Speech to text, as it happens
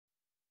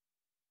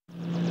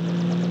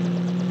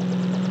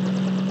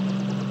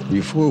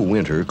Before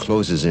winter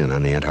closes in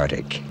on the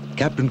Antarctic,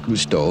 Captain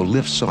Cousteau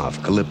lifts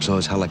off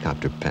Calypso's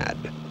helicopter pad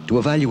to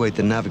evaluate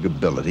the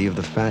navigability of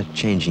the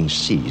fast-changing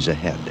seas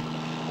ahead.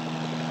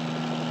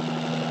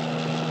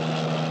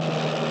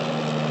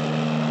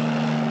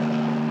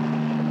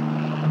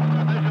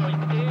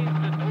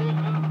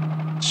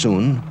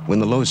 Soon, when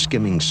the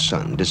low-skimming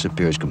sun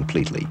disappears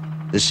completely,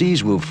 the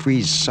seas will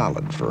freeze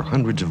solid for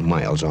hundreds of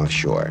miles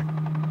offshore.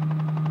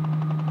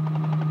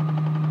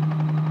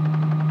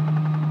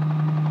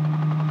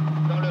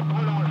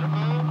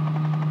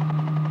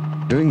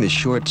 During the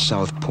short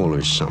South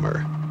Polar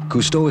summer,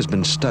 Cousteau has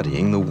been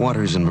studying the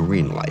waters and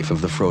marine life of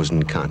the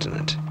frozen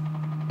continent.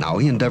 Now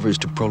he endeavors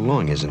to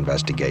prolong his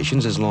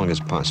investigations as long as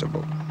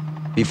possible,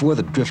 before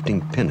the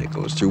drifting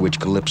pinnacles through which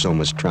Calypso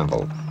must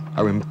travel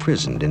are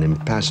imprisoned in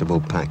impassable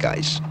pack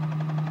ice.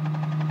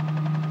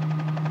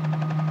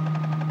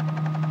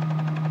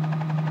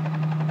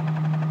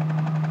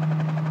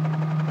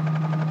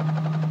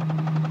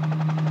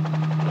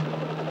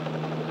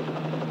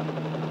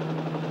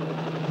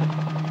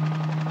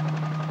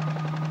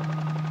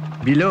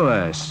 Below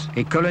us,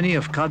 a colony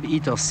of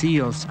crab-eater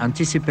seals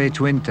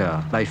anticipate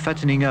winter by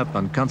fattening up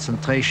on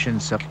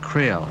concentrations of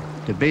krill,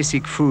 the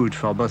basic food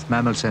for both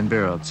mammals and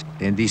birds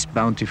in these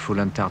bountiful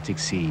Antarctic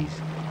seas.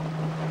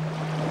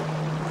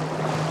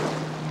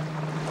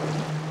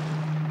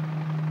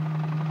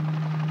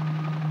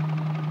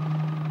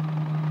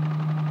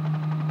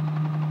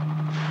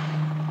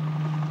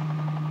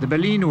 The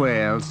baleen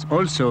whales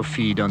also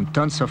feed on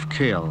tons of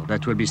krill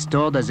that will be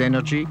stored as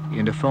energy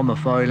in the form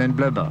of oil and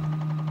blubber.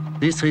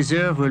 This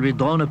reserve will be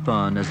drawn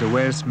upon as the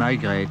whales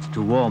migrate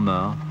to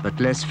warmer but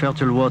less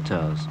fertile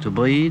waters to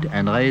breed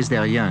and raise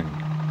their young.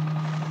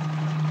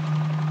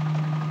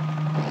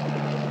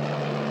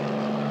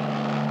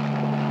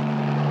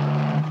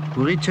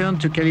 We return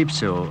to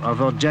Calypso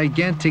over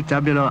gigantic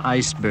tabular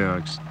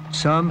icebergs.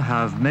 Some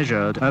have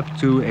measured up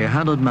to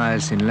 100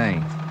 miles in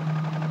length.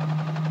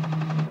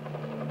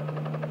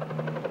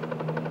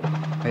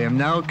 I am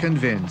now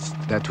convinced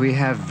that we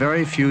have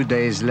very few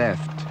days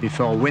left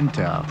before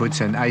winter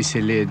puts an icy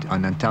lid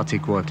on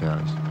Antarctic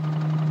waters.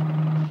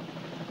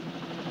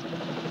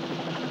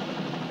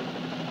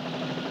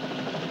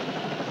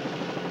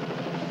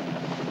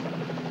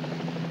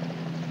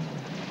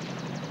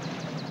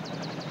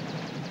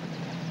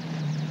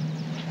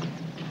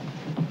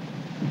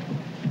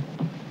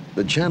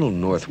 The channel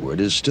northward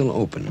is still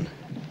open.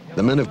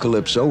 The men of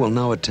Calypso will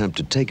now attempt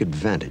to take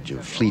advantage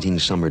of fleeting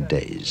summer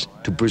days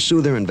to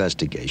pursue their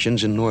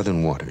investigations in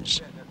northern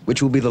waters,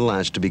 which will be the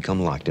last to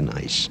become locked in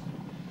ice.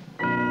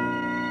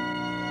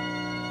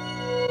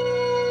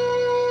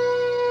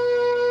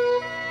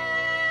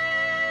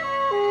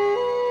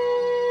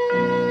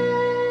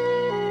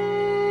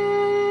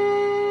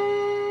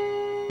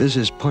 This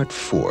is part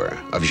 4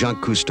 of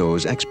Jacques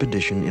Cousteau's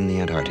expedition in the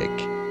Antarctic,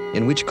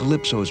 in which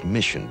Calypso's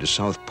mission to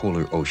South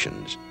Polar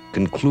oceans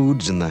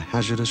concludes in the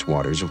hazardous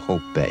waters of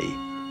Hope Bay.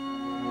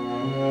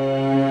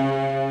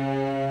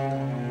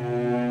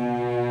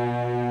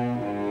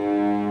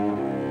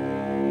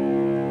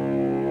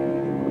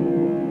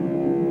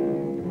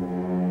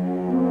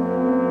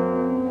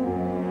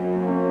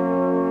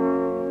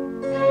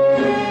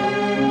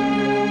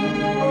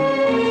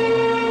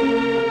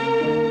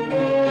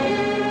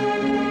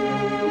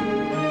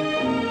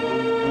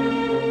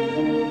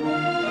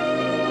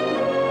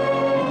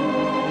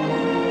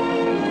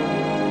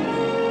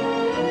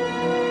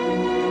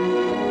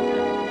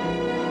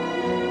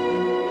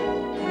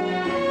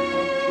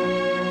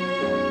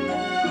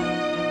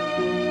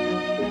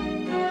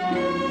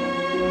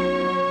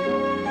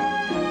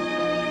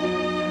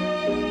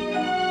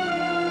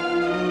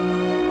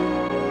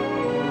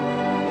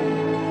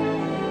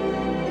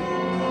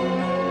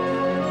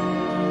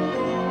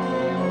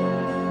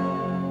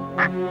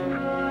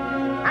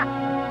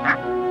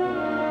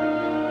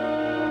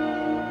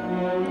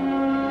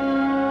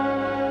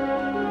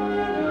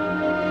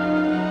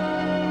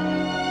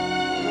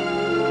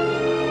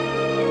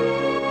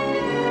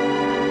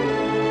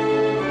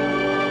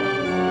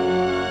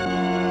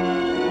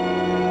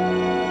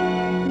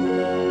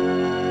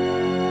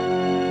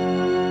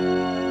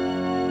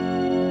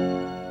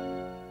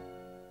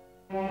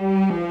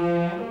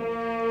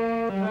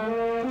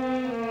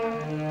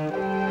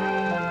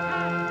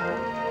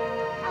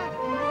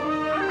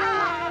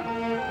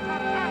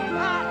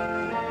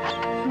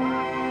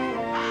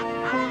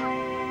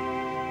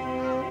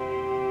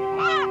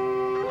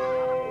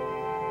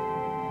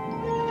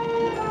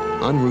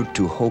 En route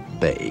to Hope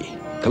Bay,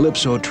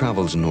 Calypso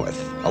travels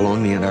north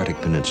along the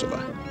Antarctic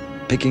Peninsula,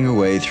 picking her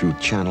way through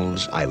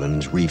channels,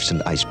 islands, reefs,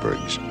 and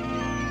icebergs.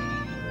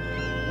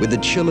 With the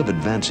chill of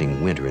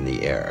advancing winter in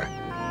the air,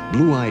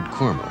 blue-eyed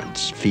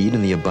cormorants feed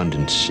in the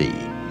abundant sea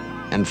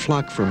and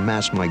flock for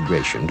mass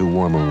migration to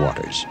warmer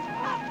waters.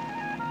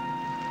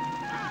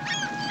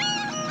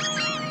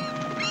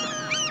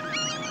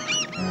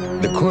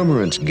 The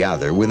cormorants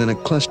gather within a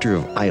cluster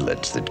of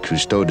islets that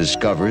Cousteau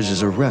discovers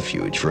as a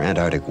refuge for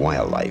Antarctic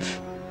wildlife.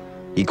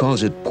 He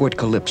calls it Port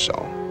Calypso.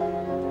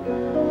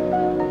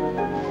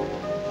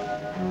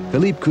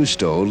 Philippe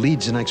Cousteau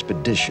leads an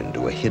expedition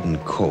to a hidden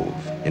cove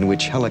in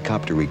which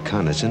helicopter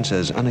reconnaissance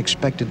has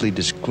unexpectedly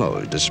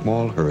disclosed a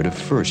small herd of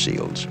fur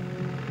seals.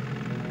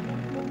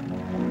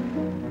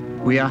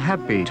 We are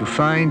happy to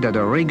find that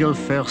the regal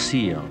fur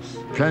seals,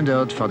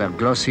 plundered for their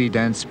glossy,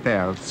 dense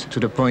pelts to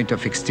the point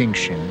of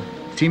extinction,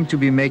 seem to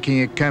be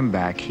making a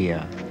comeback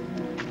here.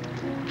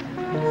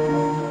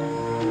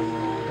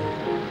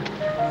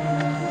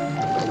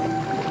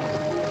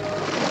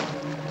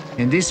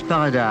 In this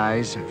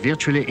paradise,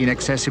 virtually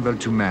inaccessible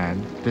to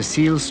man, the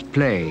seals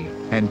play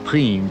and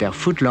preen their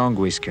foot-long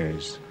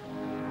whiskers.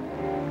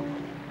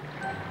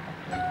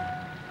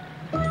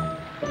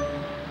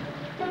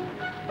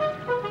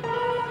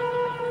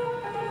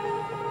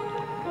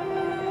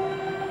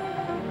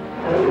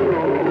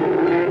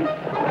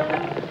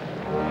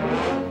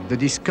 The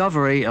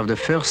discovery of the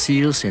fur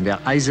seals in their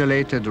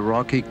isolated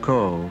rocky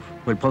cove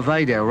will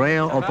provide a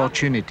rare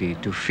opportunity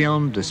to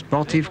film the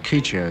sportive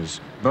creatures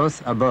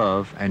both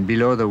above and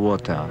below the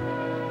water.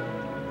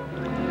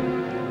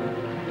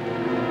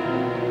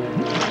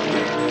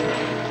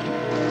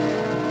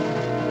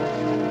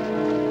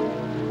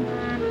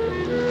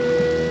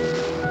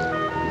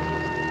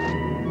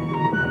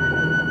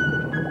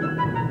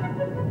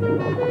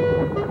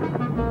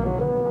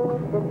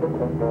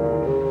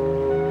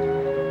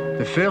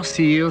 The fur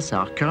seals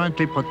are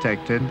currently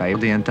protected by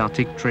the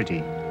Antarctic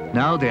Treaty.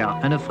 Now they are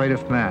unafraid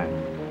of man,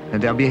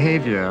 and their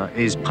behavior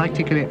is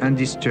practically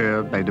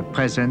undisturbed by the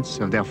presence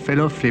of their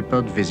fellow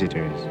flippered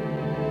visitors.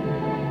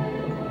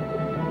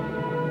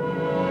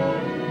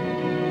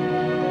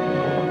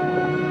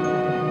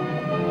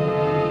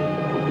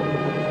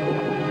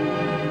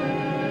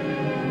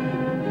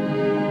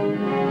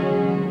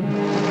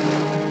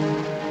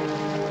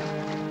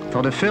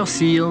 For the fur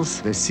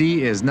seals, the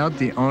sea is not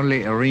the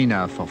only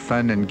arena for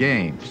fun and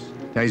games.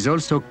 There is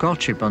also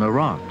courtship on the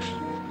rocks.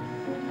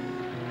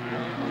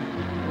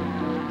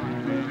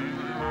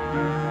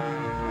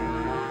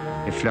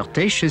 A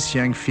flirtatious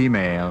young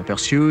female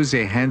pursues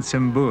a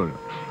handsome bull.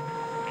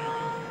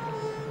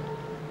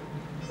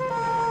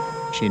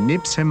 She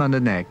nips him on the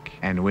neck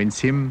and wins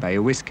him by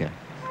a whisker.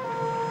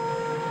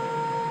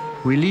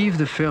 We leave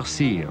the fur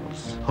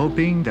seals,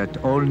 hoping that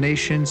all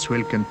nations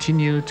will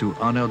continue to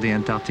honor the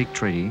Antarctic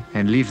Treaty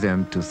and leave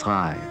them to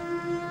thrive.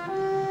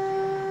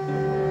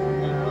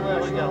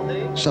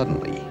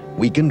 Suddenly,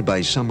 weakened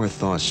by summer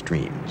thaw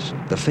streams,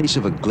 the face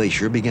of a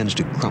glacier begins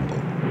to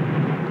crumble.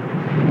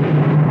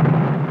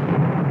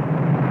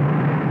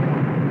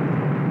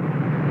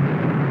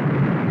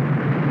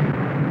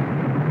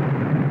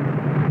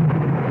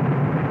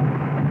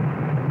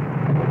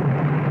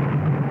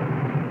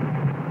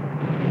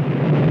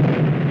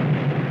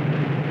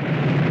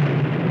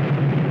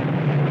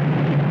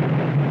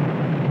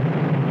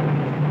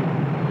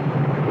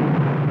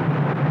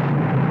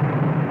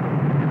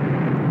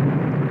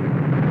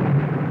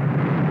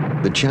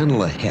 The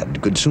channel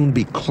ahead could soon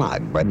be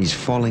clogged by these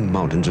falling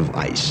mountains of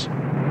ice.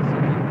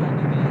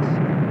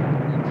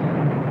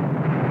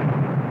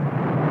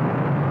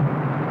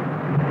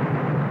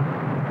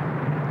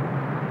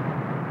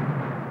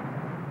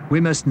 We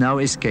must now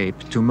escape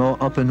to more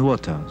open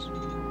waters.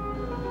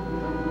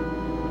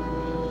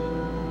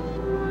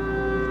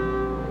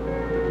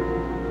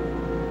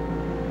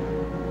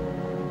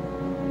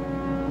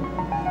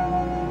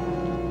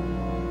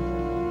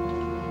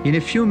 In a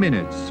few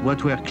minutes,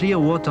 what were clear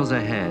waters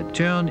ahead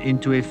turned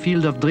into a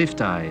field of drift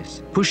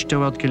ice, pushed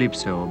toward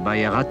Calypso by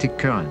erratic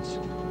currents.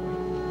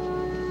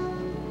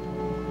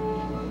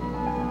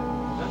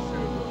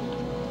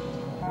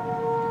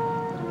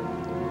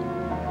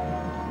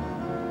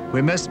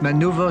 We must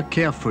maneuver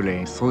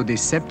carefully through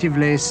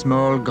deceptively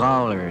small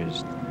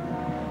growlers.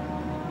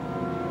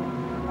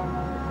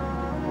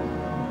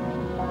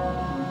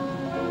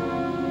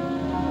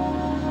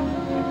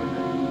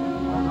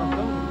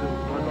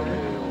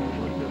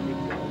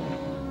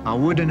 Our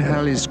wooden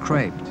hull is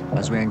scraped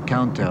as we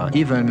encounter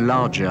even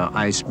larger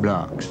ice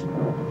blocks.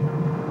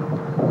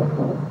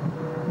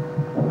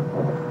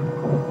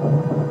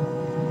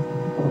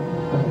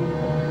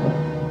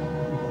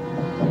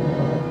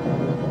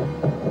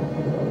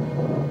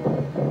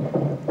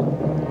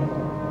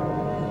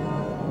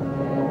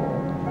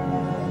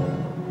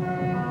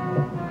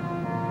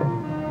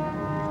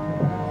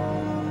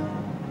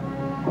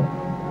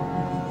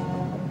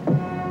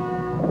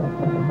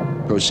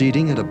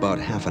 Proceeding at about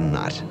half a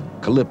knot,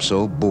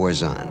 Calypso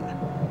bores on.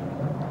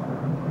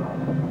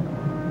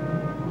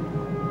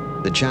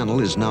 The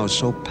channel is now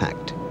so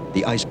packed,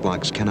 the ice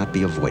blocks cannot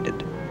be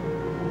avoided.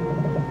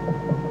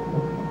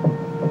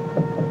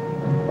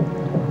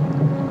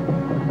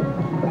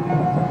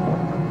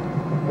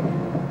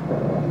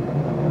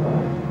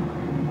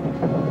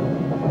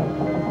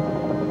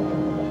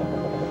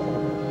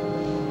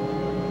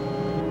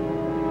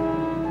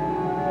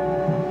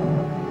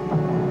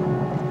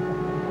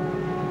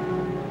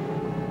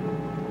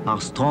 Our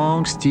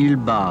strong steel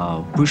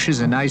bow pushes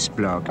an ice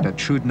block that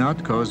should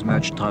not cause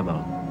much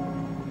trouble.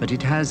 But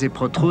it has a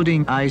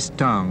protruding ice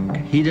tongue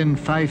hidden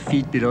 5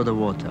 feet below the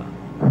water.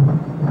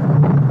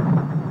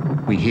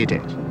 We hit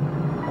it.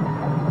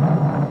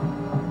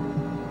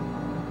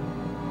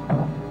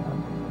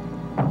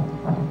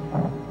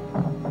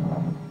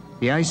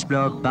 The ice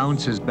block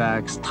bounces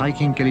back,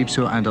 striking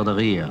Calypso under the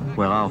rear,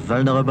 where our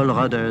vulnerable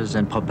rudders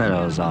and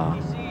propellers are.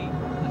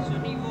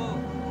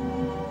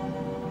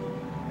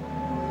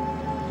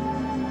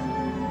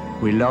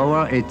 We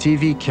lower a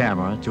TV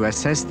camera to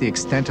assess the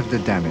extent of the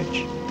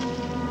damage.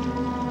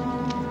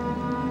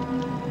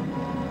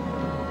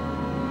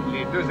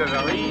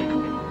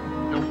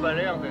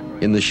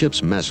 In the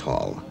ship's mess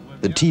hall,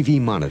 the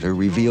TV monitor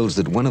reveals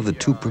that one of the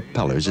two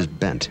propellers is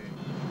bent.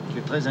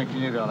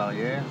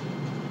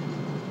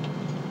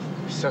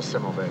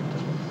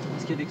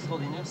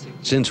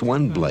 Since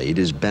one blade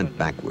is bent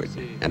backward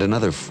and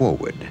another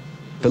forward,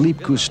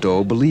 Philippe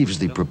Cousteau believes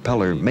the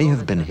propeller may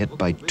have been hit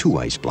by two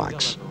ice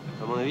blocks.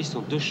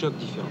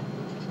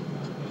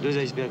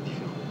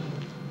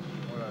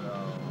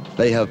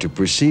 They have to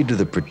proceed to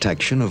the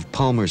protection of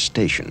Palmer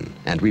Station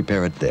and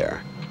repair it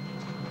there.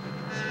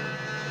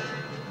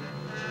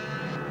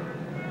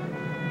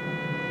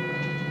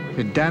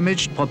 The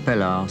damaged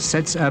propeller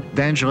sets up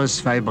dangerous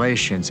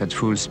vibrations at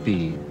full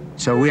speed,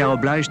 so we are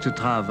obliged to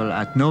travel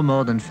at no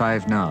more than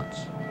 5 knots.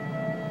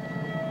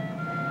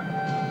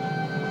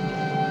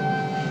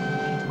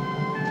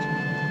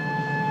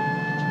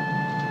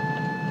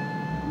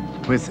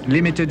 With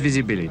limited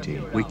visibility,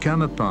 we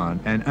come upon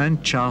an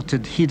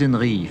uncharted hidden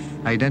reef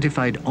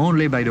identified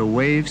only by the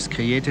waves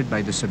created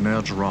by the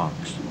submerged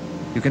rocks.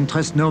 You can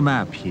trust no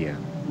map here.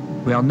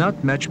 We are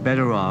not much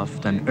better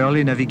off than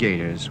early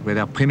navigators with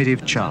their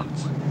primitive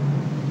charts.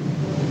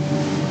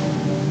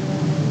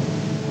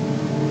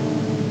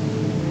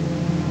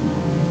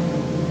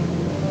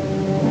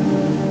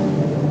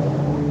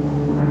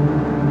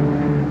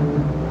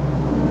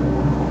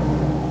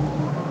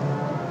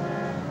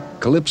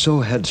 Calypso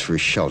heads for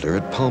shelter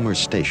at Palmer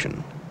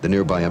Station, the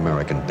nearby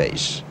American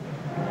base.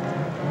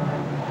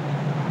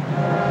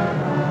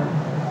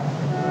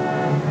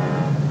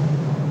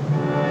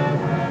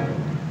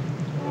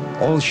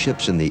 All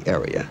ships in the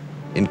area,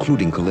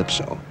 including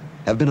Calypso,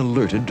 have been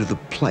alerted to the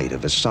plight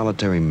of a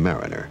solitary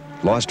mariner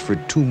lost for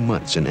 2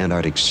 months in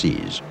Antarctic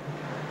seas.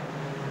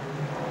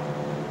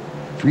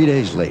 3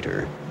 days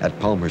later, at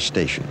Palmer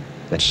Station,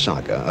 the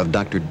saga of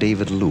Dr.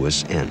 David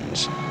Lewis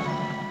ends.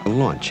 A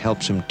launch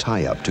helps him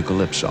tie up to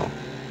Calypso.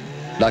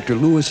 Dr.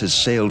 Lewis has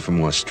sailed from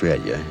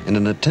Australia in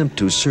an attempt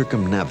to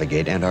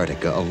circumnavigate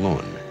Antarctica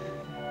alone.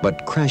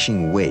 But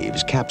crashing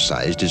waves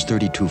capsized his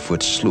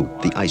 32-foot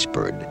sloop, the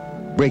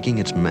Icebird, breaking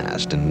its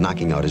mast and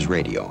knocking out his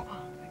radio.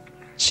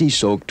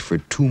 Sea-soaked for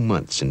 2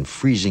 months in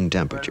freezing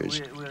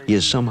temperatures, he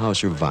has somehow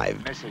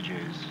survived.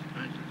 Messages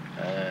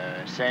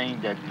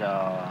saying that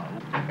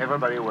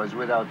everybody was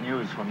without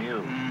news from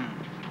you.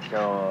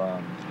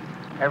 So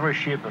every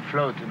ship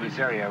afloat in this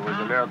area was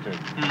alerted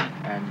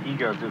and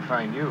eager to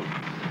find you.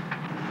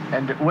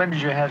 And when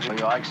did you have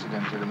your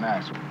accident to the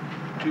mast?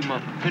 2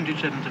 months,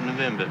 27th of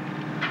November.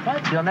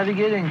 What? You're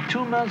navigating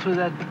 2 months with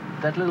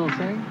that little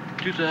thing?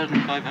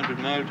 2,500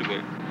 miles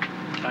away.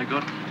 I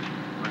got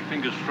my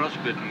fingers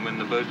frostbitten when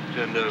the boat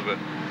turned over.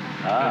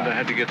 And I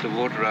had to get the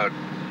water out.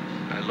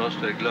 I lost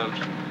their gloves.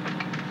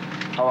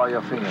 How are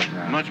your fingers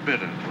now? Much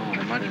better. Oh,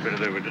 much better.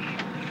 They were just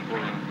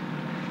swollen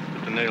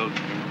with the nails.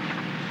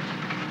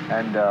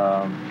 And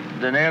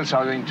the nails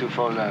are going to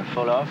fall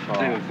off? Or?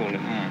 They will fall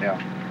in. Yeah.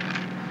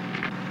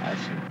 I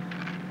see.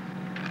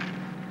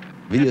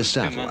 Via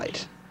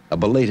satellite, a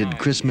belated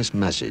Christmas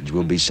message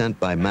will be sent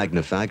by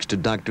Magnifax to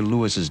Dr.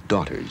 Lewis's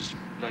daughters,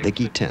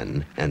 Vicky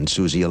 10 and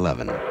Susie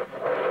 11.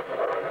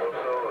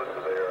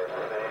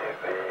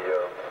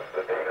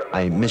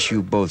 I miss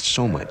you both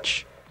so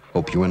much.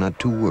 Hope you are not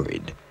too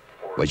worried.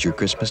 Was your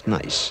Christmas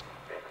nice?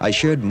 I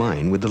shared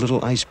mine with the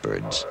little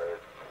Icebirds.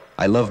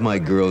 I love my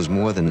girls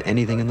more than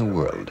anything in the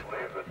world.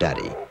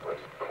 Daddy.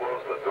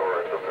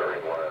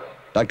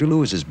 Dr.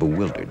 Lewis is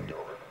bewildered,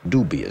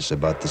 dubious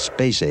about the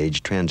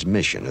space-age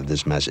transmission of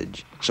this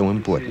message, so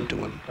important to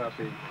him.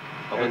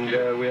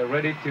 And we are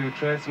ready to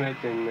transmit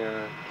in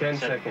 10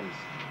 seconds.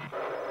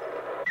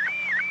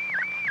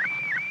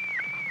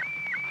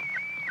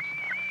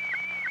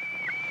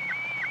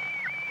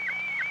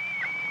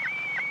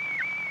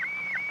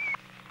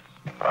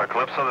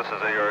 Calypso, this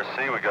is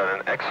ARC. We got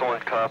an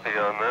excellent copy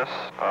on this.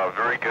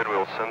 Very good.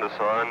 We'll send this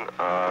on.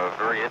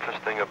 Very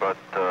interesting about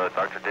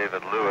Dr.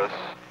 David Lewis.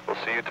 We'll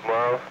see you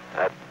tomorrow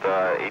at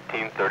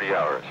 18:30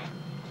 hours.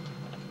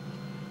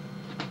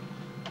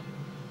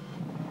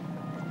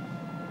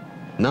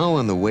 Now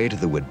on the way to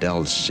the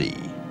Weddell Sea,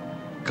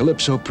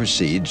 Calypso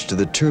proceeds to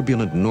the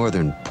turbulent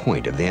northern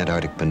point of the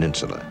Antarctic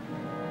Peninsula,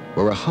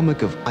 where a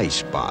hummock of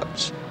ice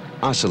bobs,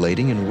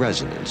 oscillating in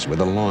resonance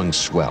with a long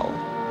swell.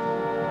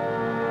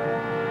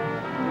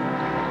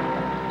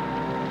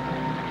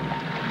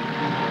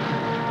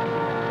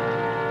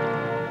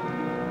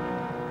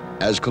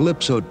 As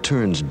Calypso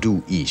turns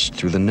due east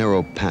through the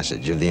narrow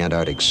passage of the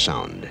Antarctic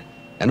Sound,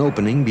 an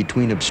opening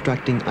between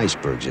obstructing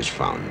icebergs is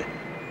found.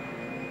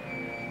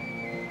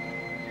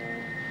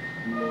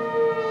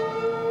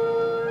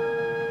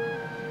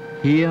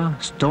 Here,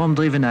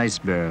 storm-driven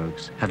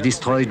icebergs have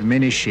destroyed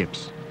many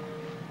ships.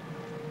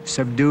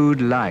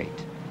 Subdued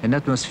light an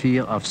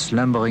atmosphere of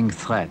slumbering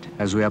threat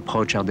as we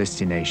approach our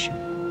destination.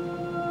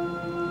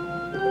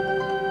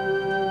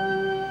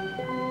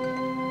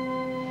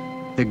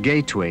 The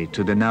gateway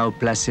to the now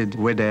placid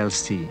Weddell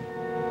Sea.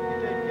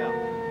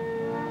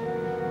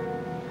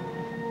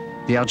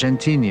 The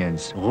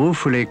Argentinians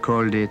ruefully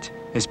called it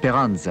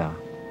Esperanza,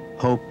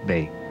 Hope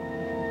Bay.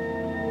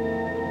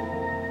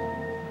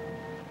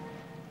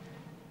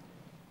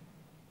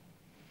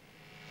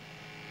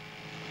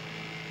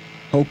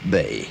 Hope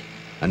Bay,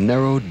 a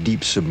narrow,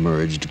 deep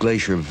submerged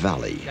glacier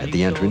valley at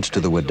the entrance to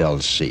the Weddell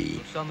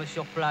Sea.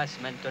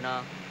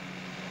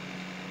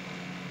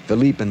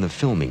 Philippe and the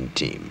filming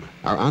team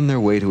are on their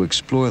way to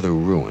explore the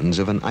ruins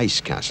of an ice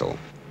castle.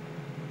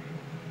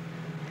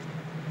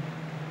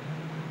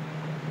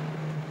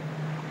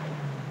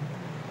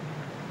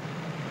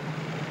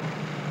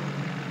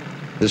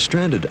 The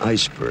stranded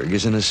iceberg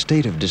is in a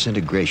state of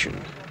disintegration.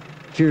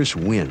 Fierce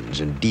winds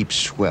and deep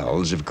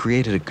swells have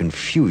created a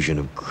confusion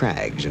of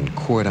crags and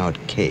cored-out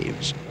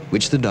caves,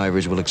 which the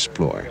divers will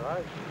explore.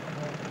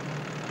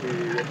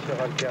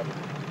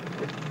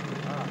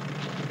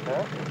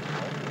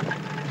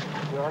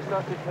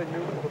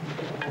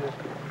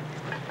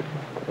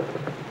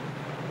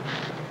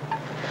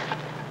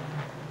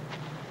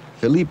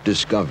 Philippe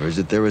discovers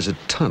that there is a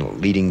tunnel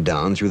leading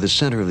down through the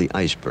center of the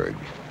iceberg.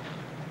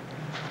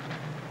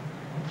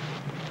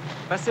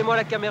 Passez-moi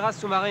la caméra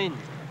sous-marine,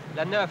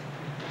 la 9.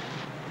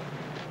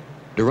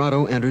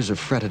 Dorado enters a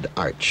fretted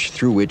arch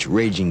through which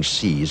raging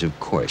seas have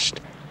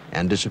coursed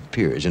and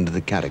disappears into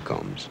the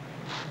catacombs.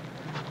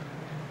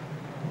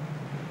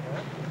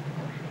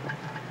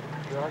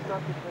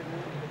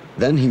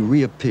 Then he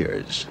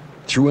reappears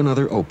through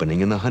another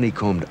opening in the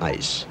honeycombed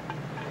ice.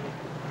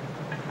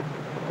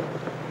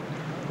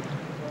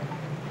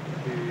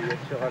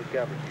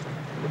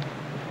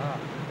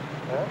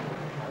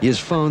 He has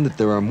found that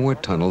there are more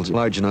tunnels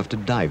large enough to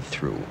dive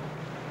through.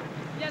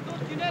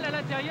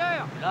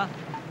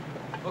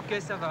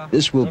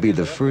 This will be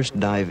the first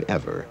dive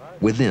ever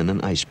within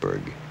an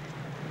iceberg.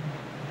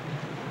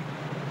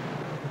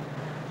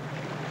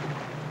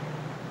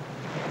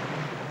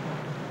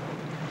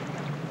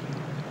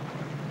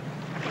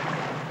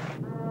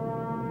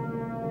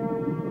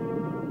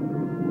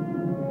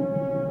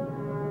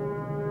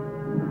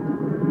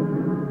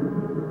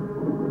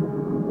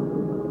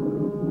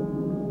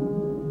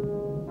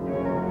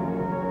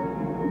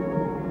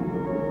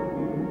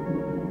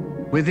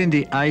 Within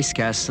the ice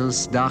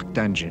castle's dark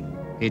dungeon,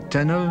 a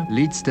tunnel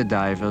leads the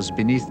divers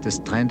beneath the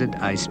stranded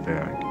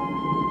iceberg.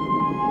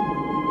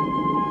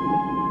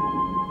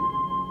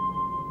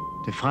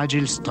 The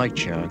fragile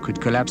structure could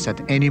collapse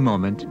at any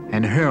moment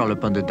and hurl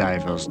upon the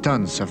divers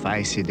tons of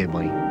icy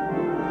debris.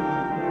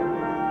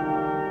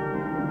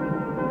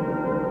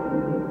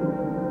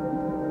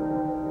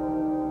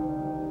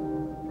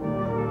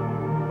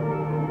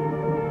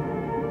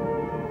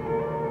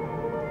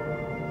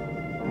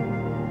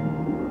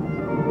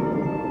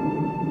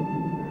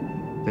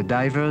 The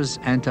divers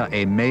enter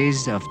a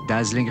maze of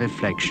dazzling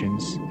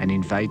reflections and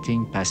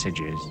inviting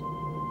passages.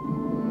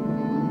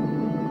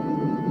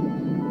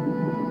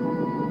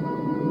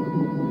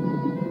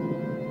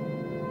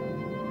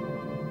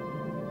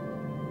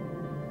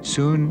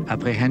 Soon,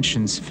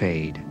 apprehensions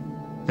fade.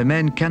 The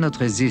men cannot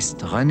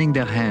resist running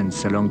their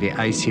hands along the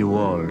icy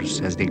walls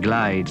as they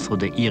glide through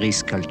the eerie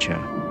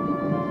sculpture.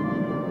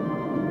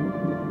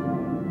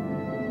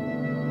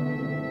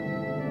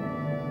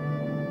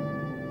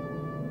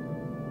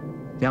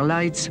 Their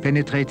lights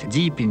penetrate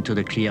deep into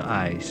the clear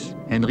ice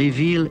and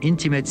reveal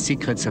intimate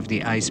secrets of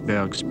the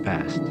iceberg's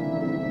past.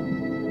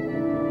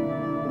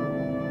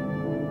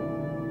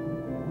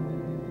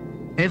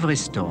 Every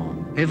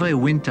storm, every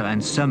winter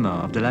and summer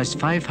of the last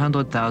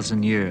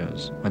 500,000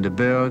 years, when the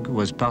berg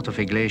was part of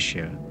a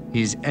glacier,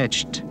 is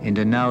etched in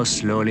the now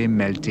slowly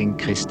melting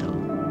crystal.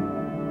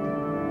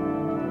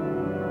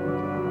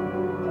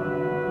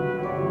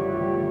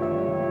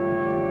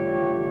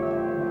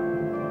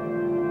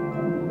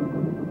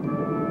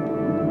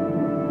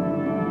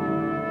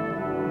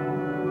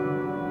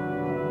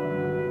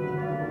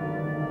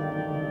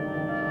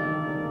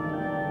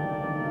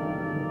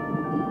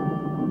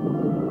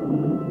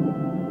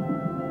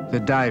 The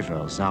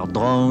divers are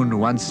drawn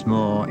once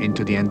more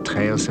into the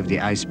entrails of the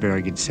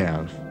iceberg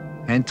itself,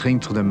 entering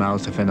through the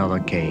mouth of another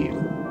cave.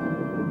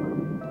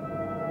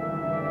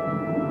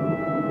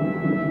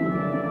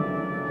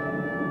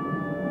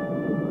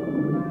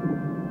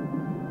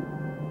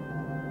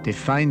 They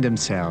find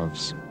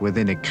themselves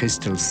within a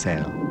crystal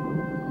cell.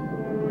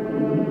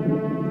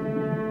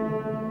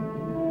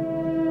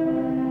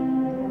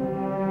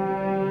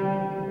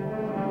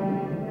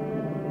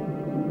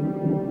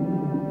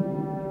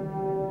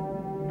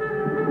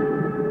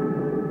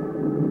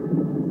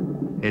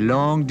 A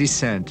long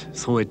descent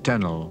through a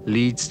tunnel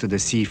leads to the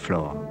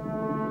seafloor.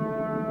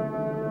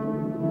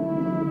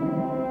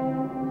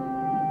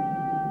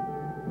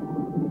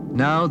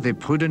 Now they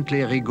prudently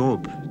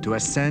regroup to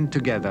ascend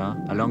together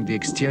along the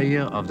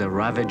exterior of the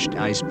ravaged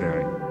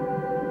iceberg.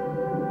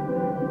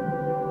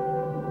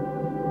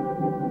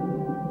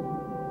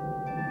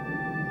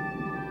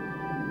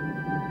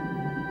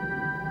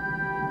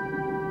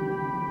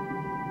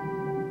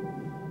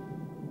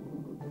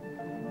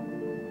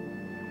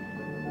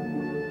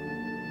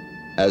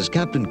 As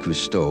Captain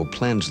Cousteau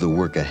plans the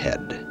work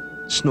ahead,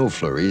 snow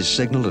flurries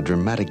signal a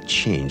dramatic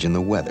change in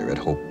the weather at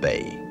Hope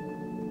Bay.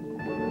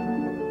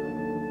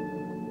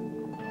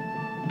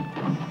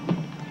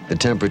 The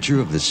temperature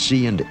of the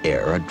sea and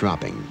air are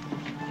dropping.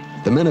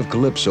 The men of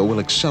Calypso will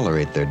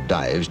accelerate their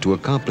dives to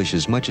accomplish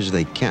as much as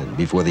they can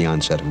before the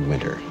onset of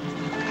winter.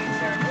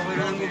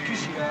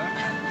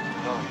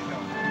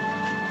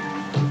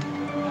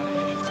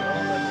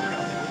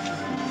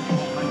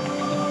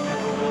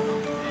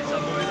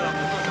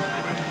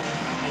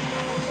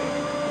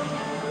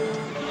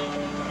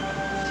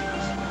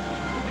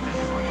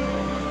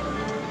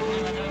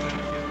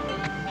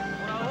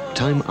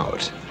 Time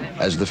out,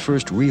 as the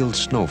first real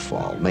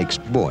snowfall makes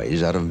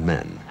boys out of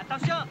men.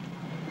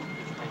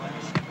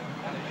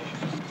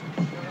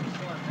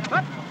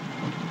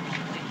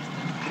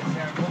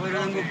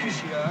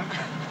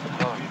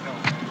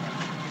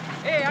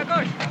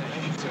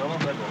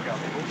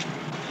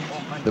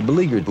 The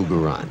beleaguered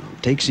Bougueran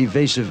takes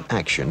evasive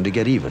action to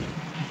get even.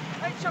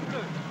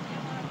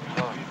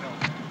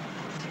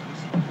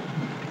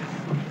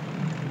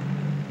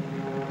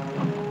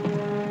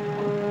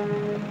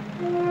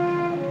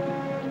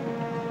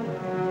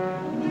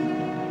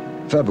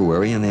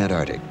 February in the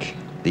Antarctic,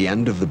 the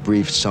end of the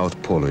brief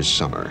South Polar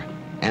summer,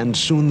 and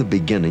soon the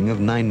beginning of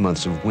 9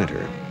 months of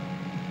winter.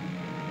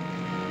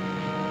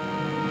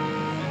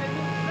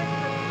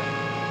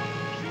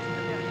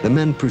 The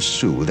men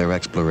pursue their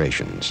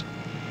explorations.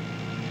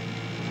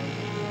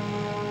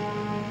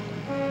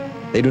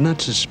 They do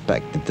not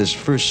suspect that this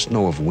first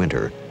snow of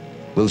winter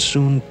will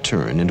soon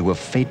turn into a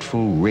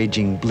fateful,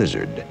 raging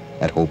blizzard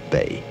at Hope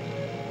Bay.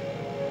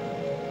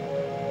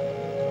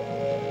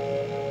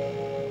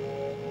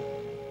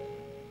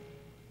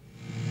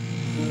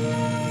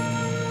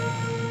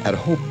 At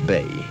Hope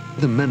Bay,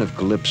 the men of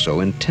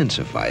Calypso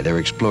intensify their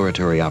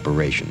exploratory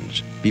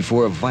operations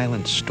before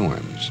violent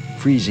storms,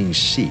 freezing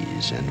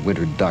seas, and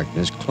winter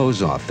darkness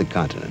close off the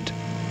continent.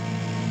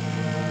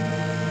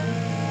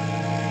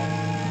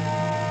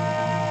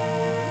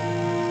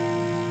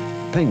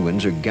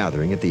 Penguins are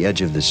gathering at the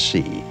edge of the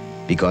sea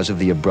because of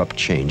the abrupt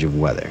change of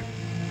weather.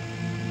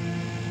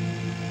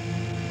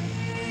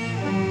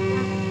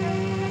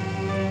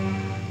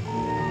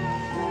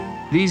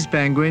 These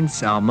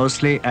penguins are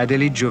mostly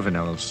Adélie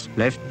juveniles,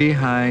 left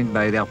behind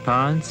by their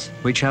parents,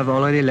 which have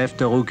already left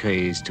the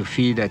rookeries to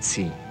feed at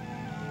sea.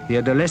 The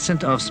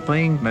adolescent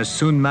offspring must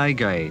soon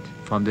migrate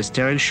from the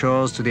sterile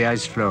shores to the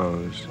ice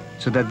floes,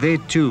 so that they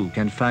too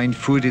can find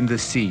food in the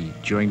sea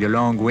during the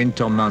long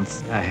winter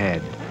months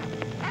ahead.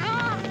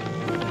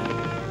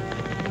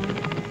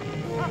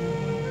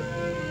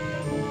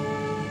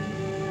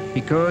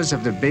 Because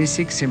of the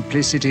basic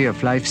simplicity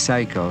of life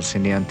cycles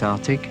in the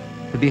Antarctic,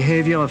 the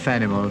behavior of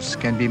animals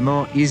can be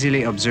more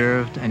easily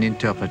observed and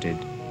interpreted.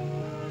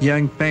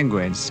 Young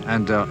penguins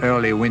under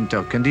early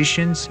winter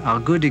conditions are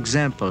good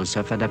examples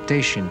of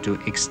adaptation to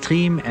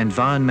extreme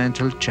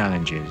environmental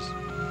challenges.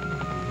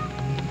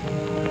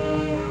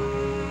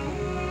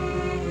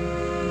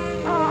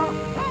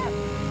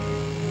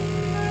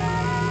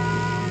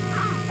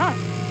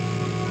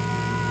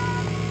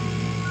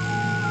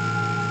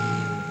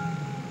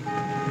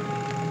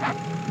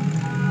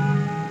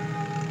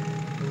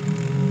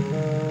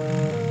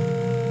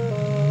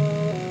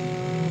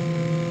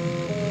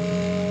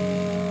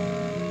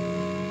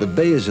 The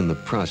bay is in the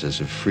process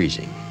of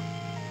freezing.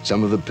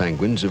 Some of the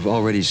penguins have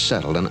already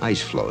settled on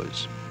ice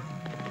floes.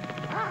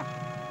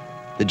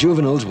 The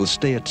juveniles will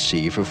stay at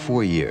sea for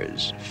 4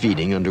 years,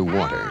 feeding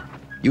underwater,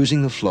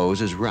 using the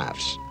floes as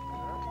rafts.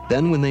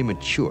 Then when they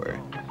mature,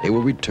 they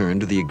will return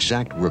to the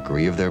exact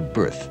rookery of their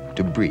birth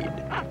to breed.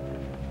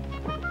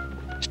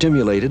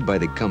 Stimulated by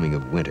the coming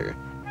of winter,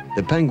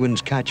 the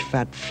penguins catch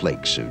fat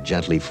flakes of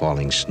gently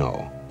falling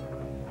snow.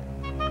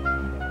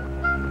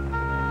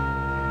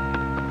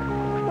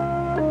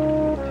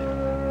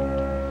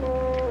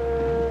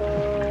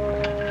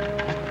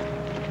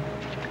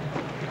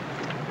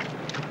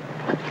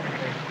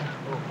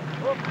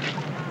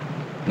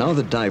 Now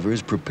the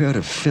divers prepare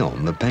to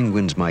film the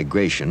penguins'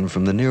 migration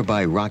from the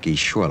nearby rocky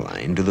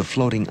shoreline to the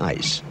floating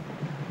ice.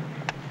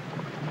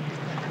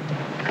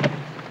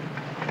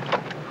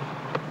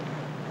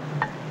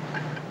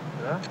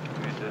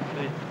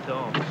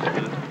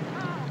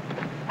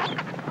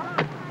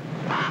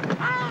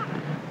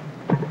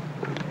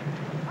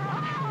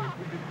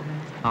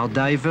 Our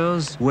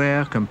divers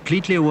wear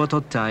completely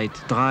watertight,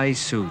 dry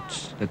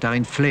suits that are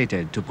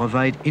inflated to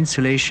provide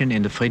insulation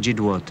in the frigid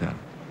water.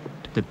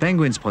 The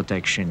penguin's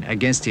protection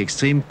against the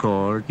extreme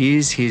cold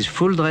is his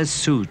full-dress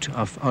suit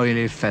of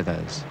oily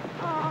feathers.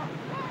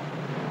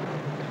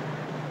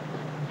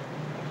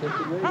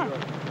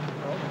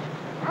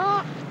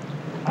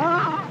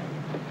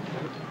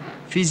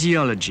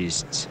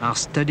 Physiologists are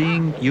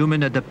studying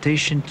human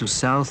adaptation to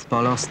South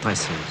Polar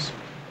stresses.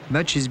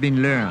 Much has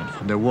been learned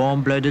from the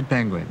warm-blooded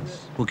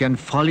penguins, who can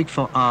frolic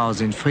for hours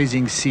in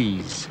freezing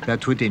seas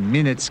that would in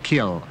minutes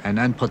kill an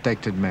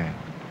unprotected man.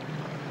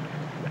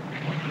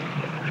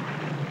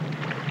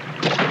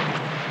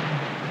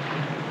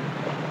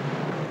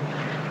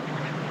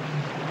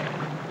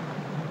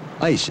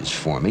 Ice is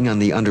forming on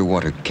the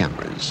underwater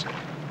cameras.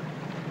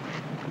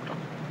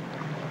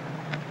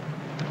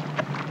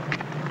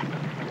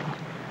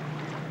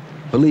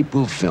 Philippe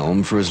will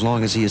film for as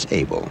long as he is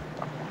able.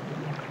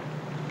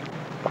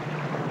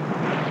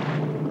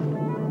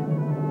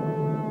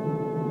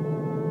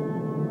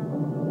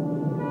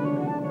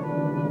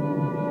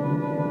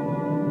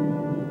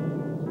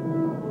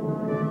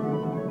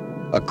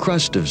 A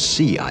crust of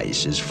sea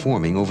ice is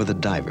forming over the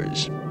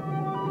divers.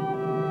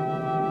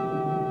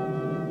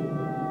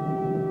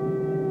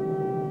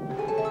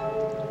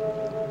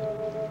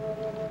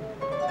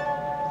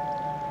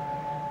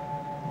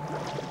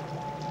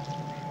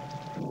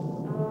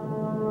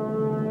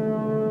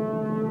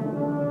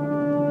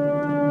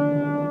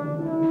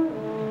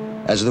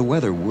 As the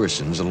weather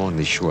worsens along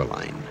the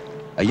shoreline,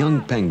 a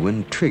young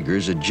penguin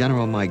triggers a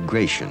general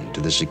migration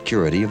to the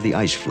security of the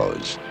ice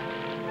floes.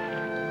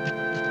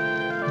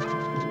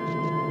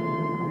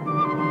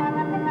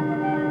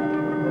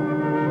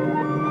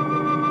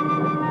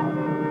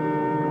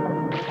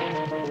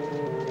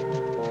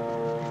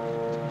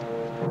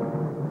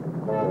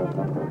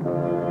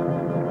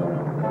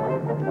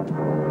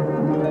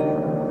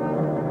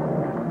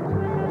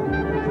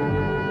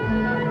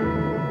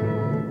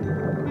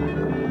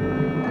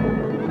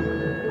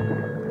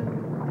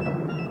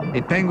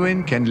 A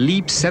penguin can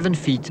leap 7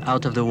 feet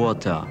out of the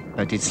water,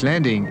 but its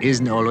landing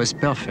isn't always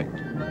perfect.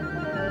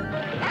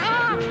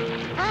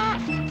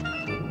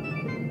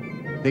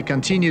 They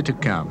continue to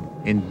come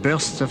in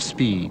bursts of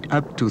speed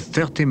up to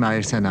 30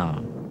 miles an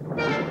hour.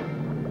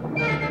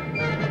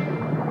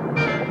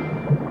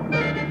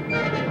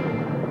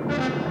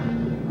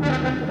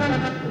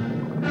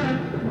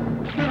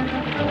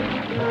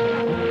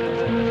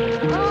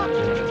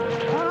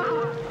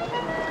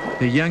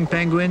 The young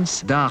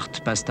penguins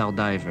dart past our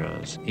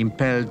divers,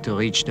 impelled to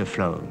reach the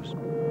floes.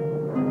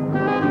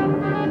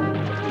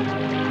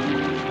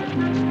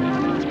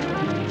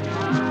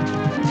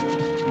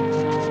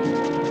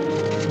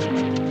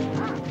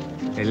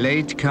 A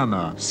late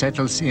comer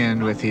settles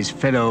in with his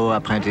fellow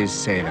apprentice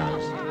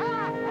sailors.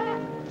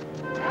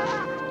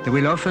 They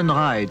will often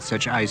ride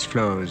such ice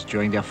floes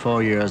during their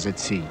 4 years at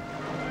sea.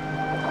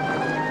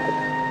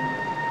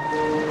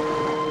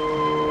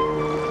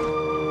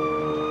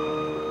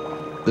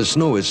 The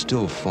snow is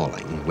still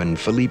falling when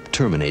Philippe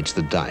terminates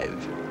the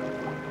dive.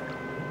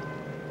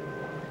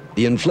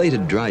 The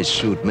inflated dry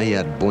suit may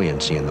add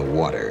buoyancy in the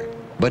water,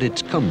 but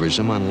it's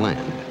cumbersome on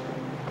land.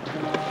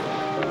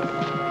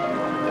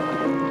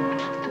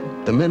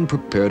 The men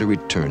prepare to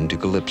return to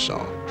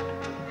Calypso.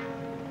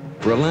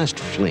 For a last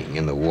fling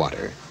in the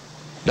water,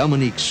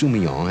 Dominique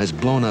Soumillon has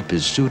blown up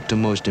his suit to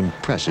most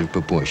impressive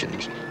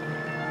proportions.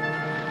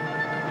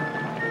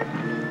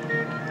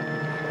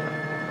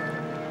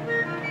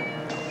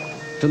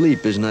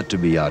 Philippe is not to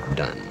be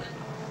outdone.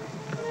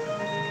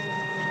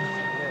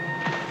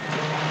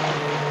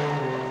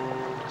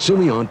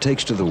 Soumillon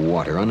takes to the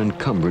water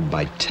unencumbered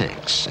by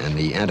tanks, and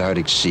the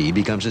Antarctic Sea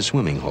becomes a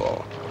swimming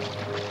hole.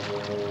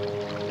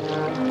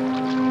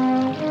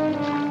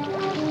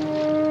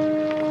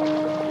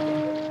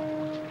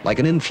 Like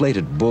an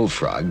inflated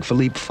bullfrog,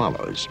 Philippe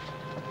follows.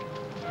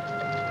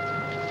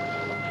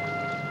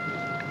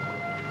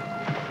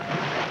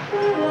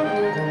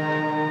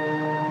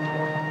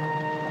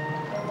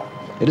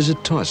 It is a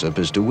toss-up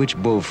as to which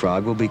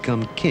bullfrog will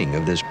become king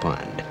of this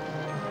pond.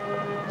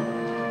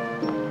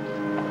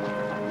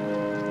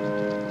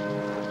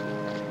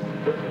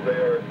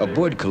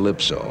 Aboard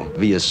Calypso,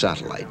 via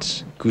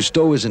satellites,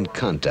 Cousteau is in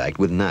contact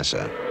with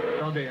NASA.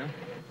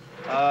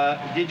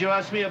 Did you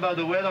ask me about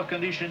the weather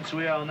conditions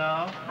we are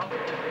now?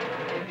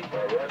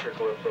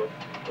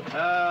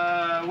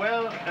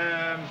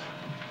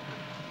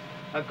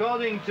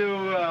 According to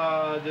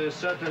the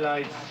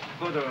satellites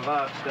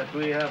photographs that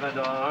we have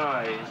under our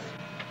eyes,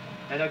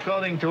 and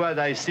according to what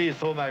I see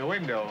through my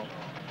window,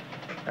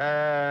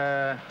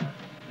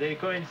 they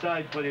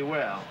coincide pretty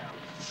well.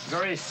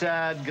 Very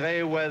sad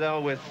gray weather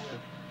with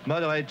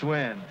moderate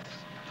winds.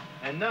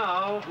 And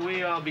now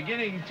we are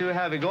beginning to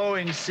have a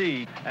growing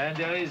sea, and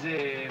there is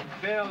a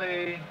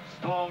fairly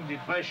strong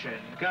depression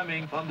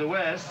coming from the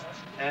west,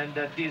 and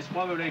that is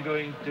probably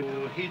going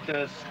to hit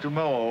us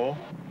tomorrow.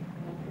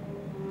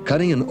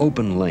 Cutting an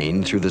open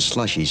lane through the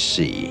slushy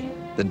sea,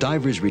 the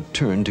divers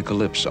return to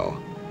Calypso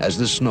as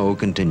the snow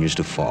continues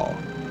to fall.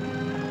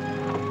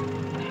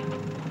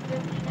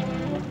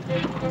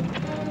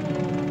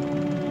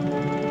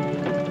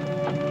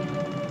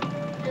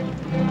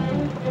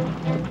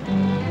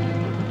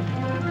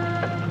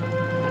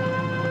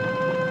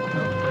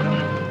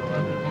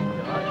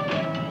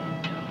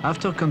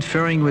 After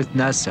conferring with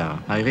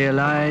NASA, I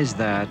realized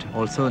that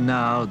although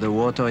now the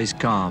water is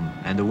calm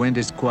and the wind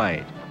is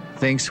quiet,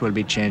 things will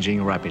be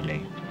changing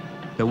rapidly.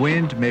 The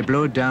wind may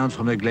blow down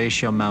from the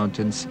glacier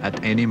mountains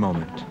at any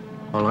moment.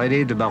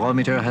 Already the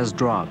barometer has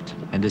dropped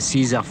and the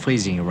seas are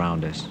freezing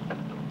around us.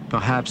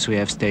 Perhaps we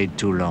have stayed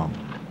too long.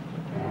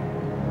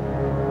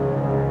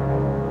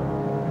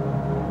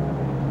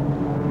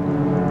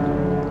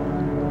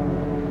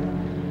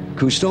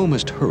 Cousteau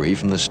must hurry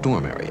from the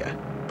storm area,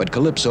 But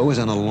Calypso is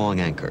on a long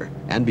anchor,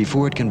 and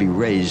before it can be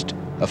raised,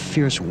 a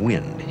fierce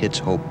wind hits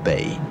Hope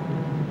Bay.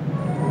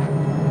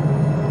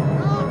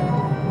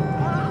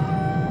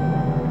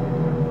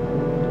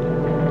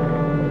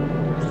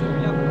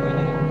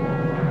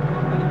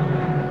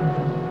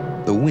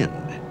 The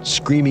wind,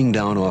 screaming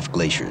down off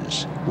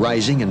glaciers,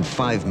 rising in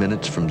 5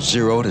 minutes from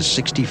 0 to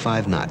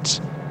 65 knots,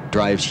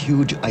 drives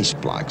huge ice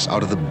blocks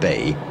out of the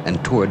bay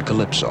and toward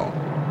Calypso.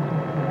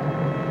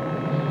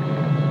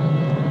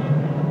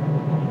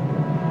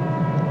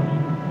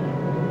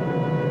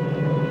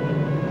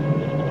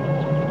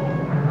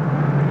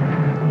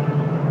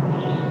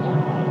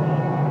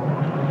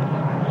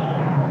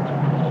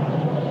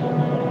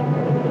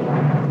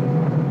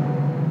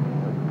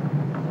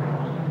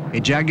 A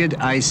jagged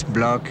ice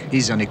block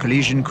is on a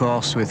collision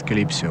course with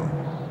Calypso.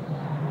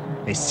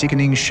 A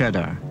sickening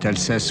shudder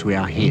tells us we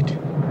are hit.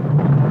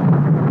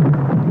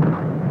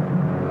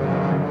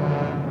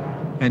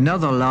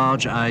 Another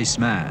large ice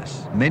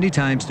mass, many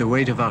times the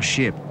weight of our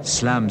ship,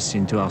 slams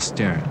into our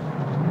stern.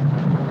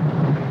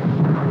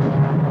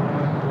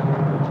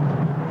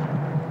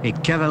 A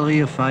cavalry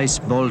of ice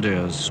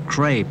boulders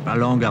scrape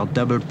along our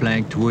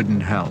double-planked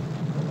wooden hull.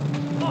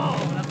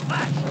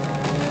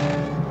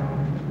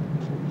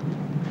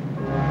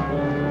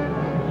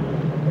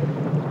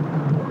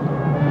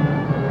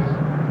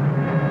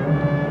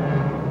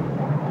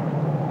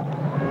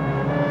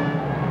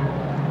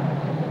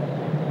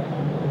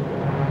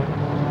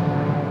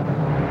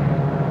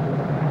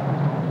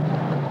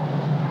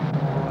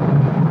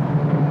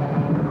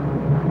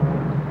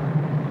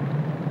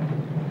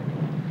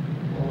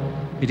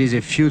 It is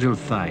a futile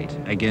fight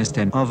against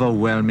an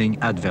overwhelming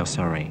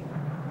adversary.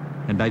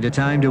 And by the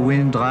time the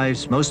wind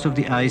drives most of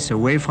the ice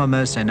away from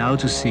us and out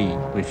to sea,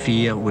 we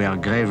fear we are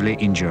gravely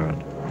injured.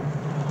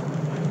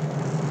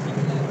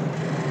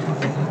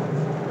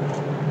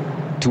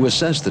 To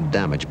assess the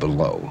damage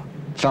below,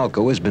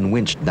 Falco has been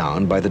winched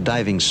down by the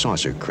diving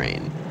saucer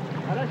crane.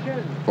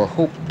 For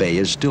Hope Bay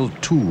is still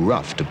too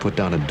rough to put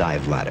down a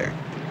dive ladder.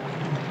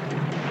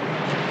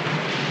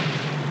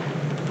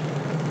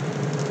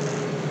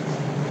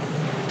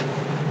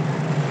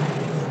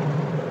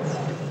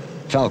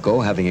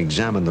 Falco, having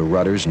examined the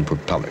rudders and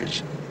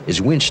propellers,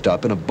 is winched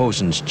up in a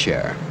bosun's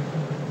chair.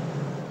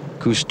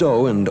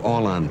 Cousteau and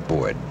all on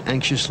board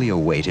anxiously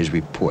await his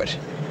report.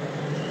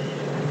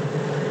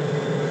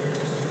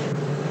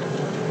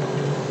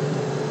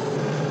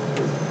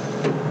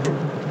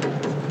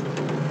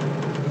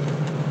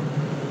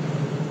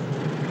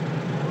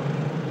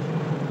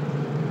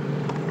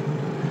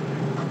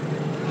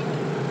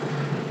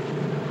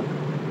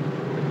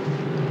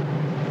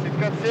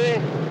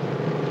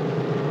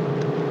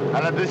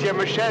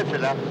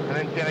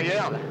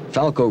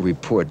 Falco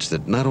reports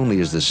that not only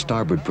is the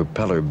starboard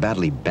propeller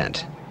badly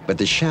bent, but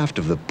the shaft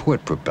of the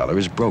port propeller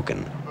is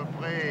broken.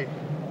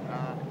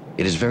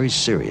 It is very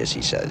serious,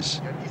 he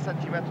says.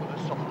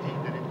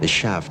 The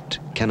shaft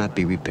cannot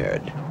be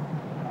repaired.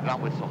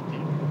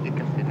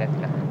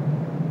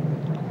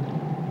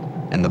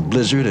 And the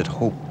blizzard at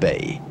Hope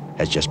Bay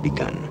has just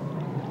begun.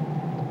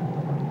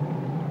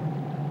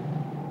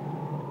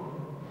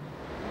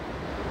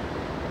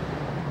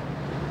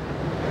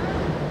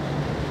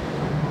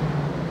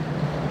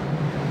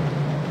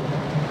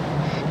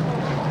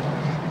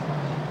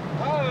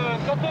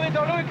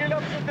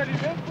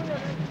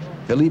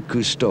 Philippe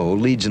Cousteau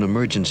leads an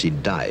emergency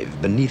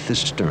dive beneath the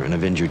stern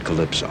of injured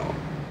Calypso.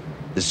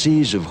 The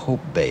seas of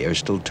Hope Bay are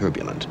still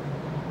turbulent.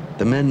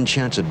 The men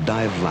chance a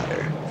dive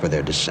ladder for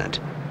their descent.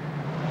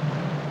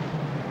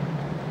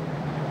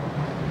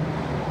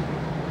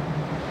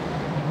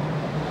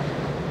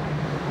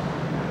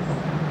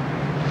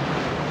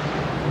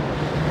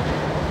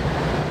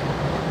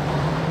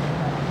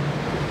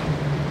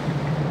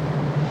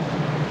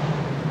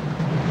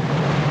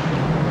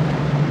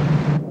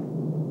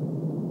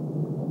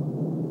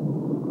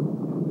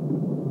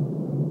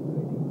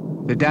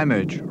 The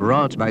damage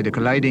wrought by the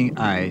colliding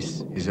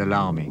ice is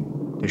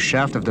alarming. The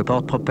shaft of the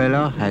port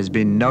propeller has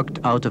been knocked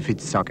out of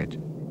its socket.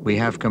 We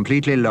have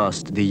completely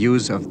lost the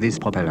use of this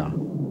propeller.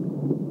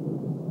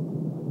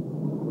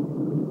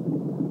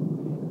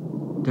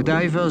 The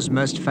divers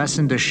must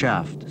fasten the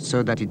shaft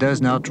so that it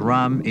does not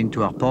ram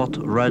into our port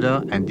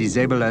rudder and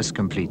disable us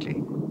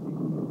completely.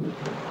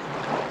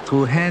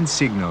 Through hand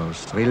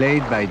signals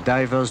relayed by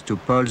divers to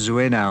Paul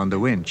Zuena on the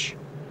winch,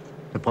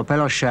 the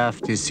propeller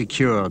shaft is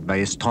secured by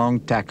a strong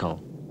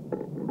tackle.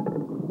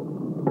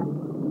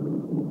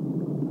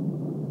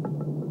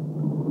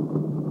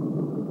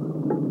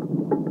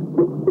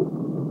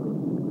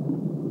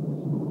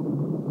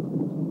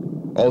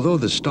 Although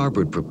the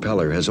starboard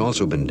propeller has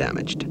also been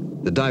damaged,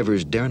 the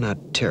divers dare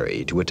not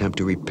tarry to attempt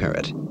to repair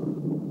it.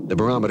 The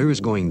barometer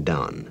is going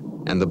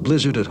down, and the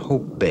blizzard at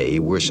Hope Bay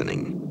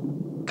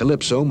worsening.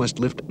 Calypso must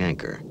lift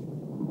anchor.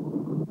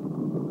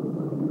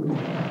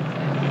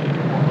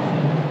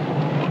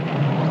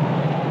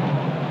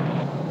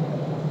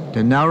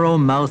 The narrow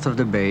mouth of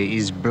the bay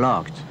is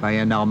blocked by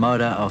an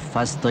armada of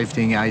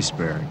fast-drifting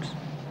icebergs.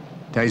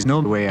 There is no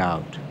way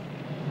out.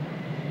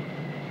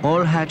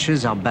 All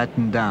hatches are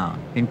battened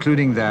down,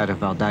 including that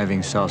of our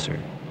diving saucer.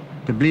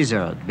 The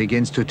blizzard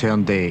begins to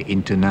turn day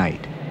into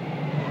night.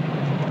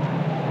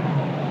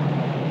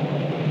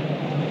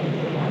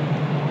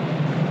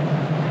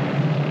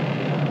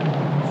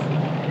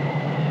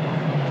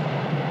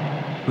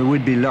 We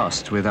would be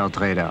lost without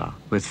radar.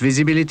 With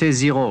visibility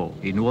zero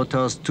in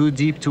waters too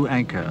deep to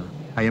anchor,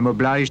 I am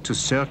obliged to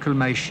circle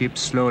my ship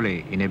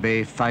slowly in a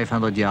bay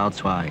 500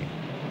 yards wide.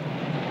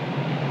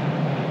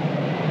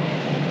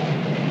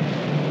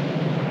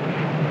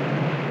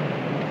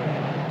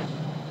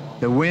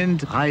 The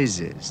wind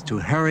rises to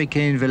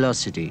hurricane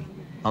velocity,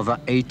 over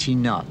 80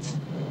 knots.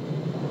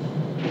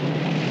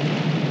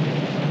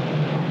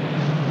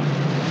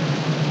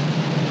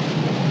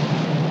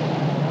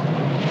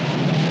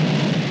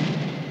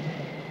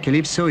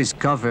 Calypso is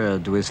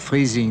covered with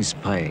freezing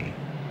spray.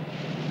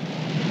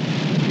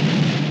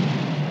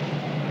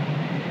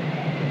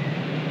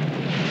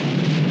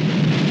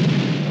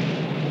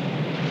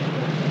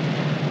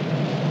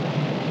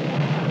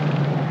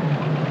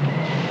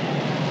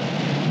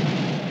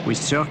 We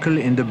circle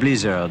in the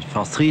blizzard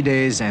for 3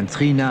 days and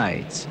 3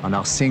 nights on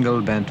our single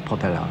bent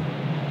propeller.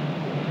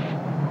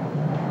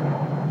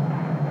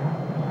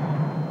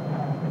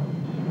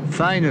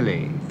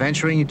 Finally,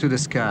 venturing into the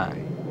sky,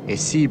 a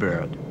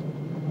seabird.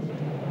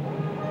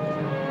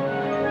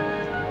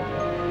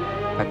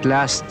 At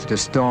last, the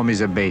storm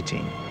is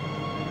abating.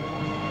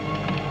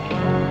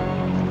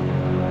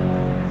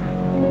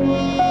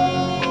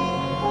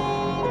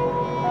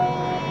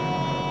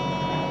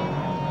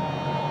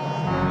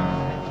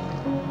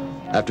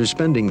 After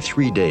spending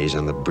 3 days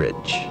on the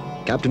bridge,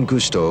 Captain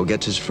Cousteau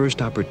gets his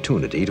first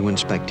opportunity to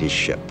inspect his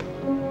ship.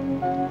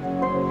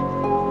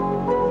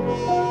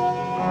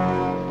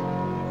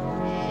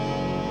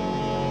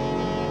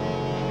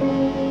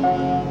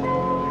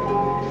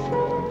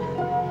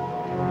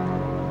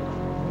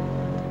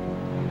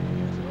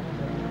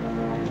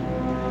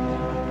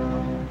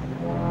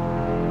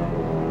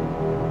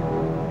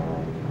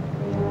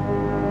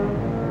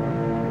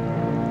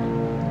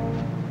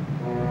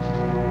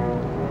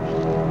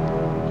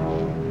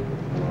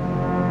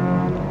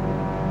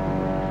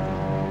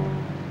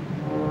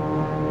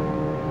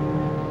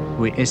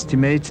 We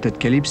estimate that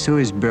Calypso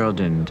is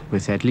burdened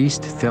with at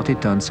least 30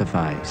 tons of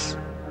ice.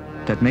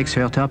 That makes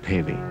her top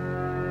heavy.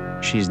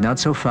 She is not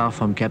so far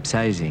from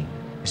capsizing,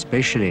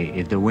 especially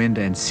if the wind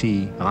and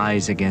sea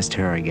rise against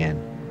her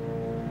again.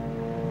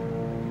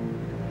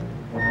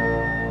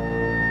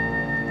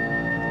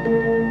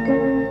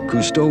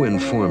 Cousteau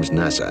informs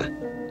NASA,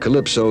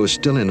 Calypso is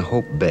still in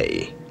Hope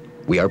Bay.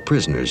 We are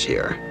prisoners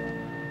here.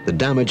 The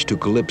damage to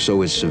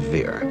Calypso is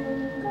severe.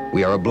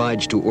 We are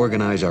obliged to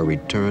organize our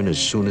return as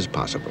soon as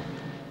possible.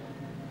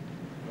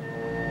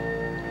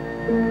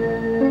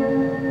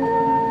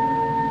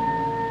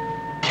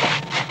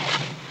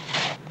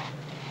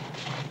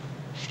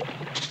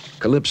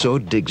 Calypso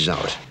digs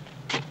out.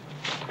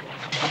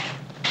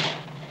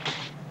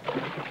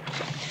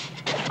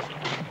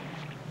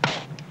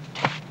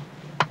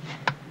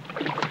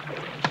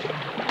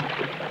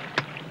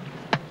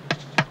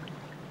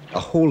 A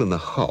hole in the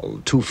hull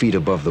 2 feet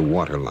above the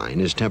waterline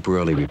is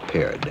temporarily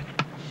repaired.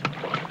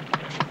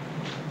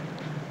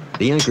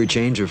 The anchor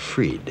chains are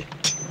freed.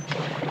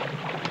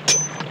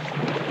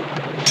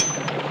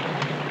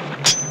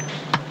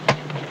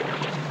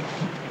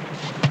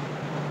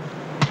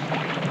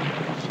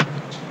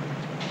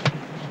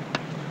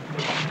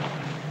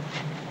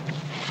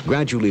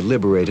 Gradually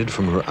liberated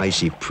from her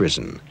icy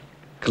prison,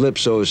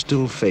 Calypso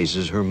still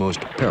faces her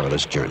most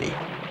perilous journey.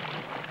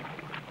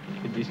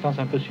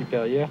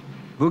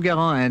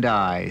 Bouguerin and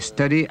I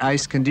study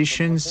ice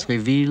conditions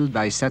revealed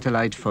by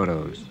satellite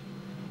photos.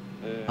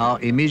 Our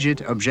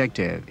immediate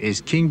objective is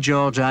King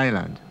George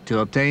Island to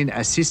obtain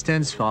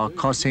assistance for our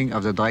crossing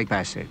of the Drake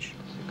Passage.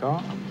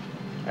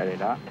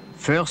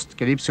 First,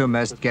 Calypso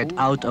must get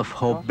out of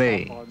Hope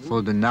Bay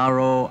through the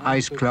narrow,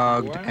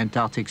 ice-clogged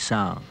Antarctic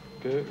Sound.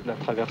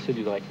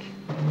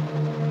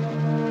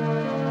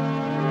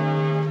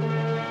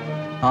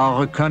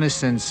 Our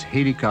reconnaissance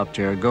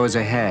helicopter goes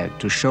ahead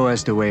to show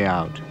us the way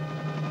out.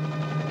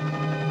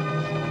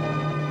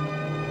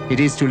 It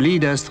is to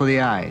lead us through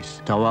the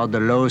ice toward the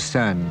low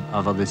sun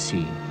over the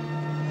sea.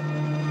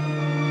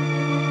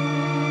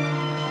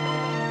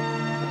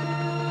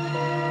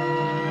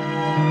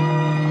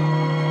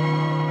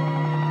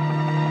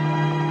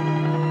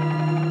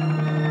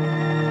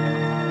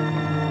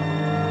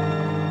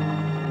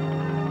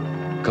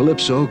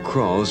 Calypso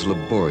crawls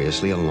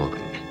laboriously along.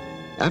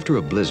 After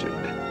a blizzard,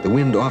 the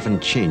wind often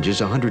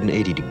changes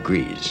 180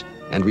 degrees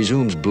and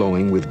resumes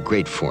blowing with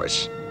great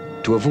force.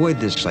 To avoid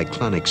this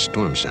cyclonic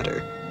storm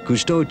center,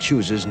 Cousteau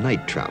chooses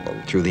night travel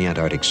through the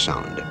Antarctic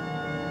Sound.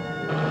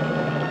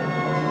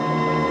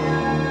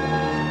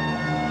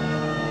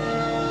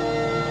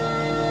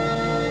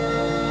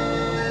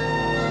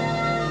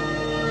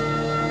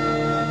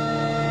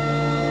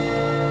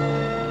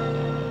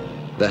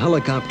 The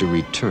helicopter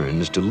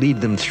returns to lead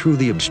them through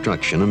the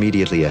obstruction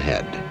immediately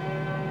ahead.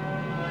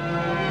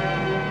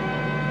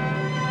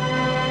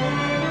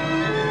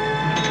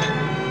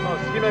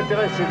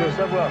 c'est de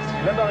savoir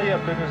si la barrière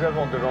que nous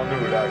avons devant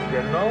nous, là,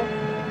 actuellement,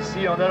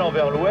 si en allant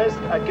vers l'ouest,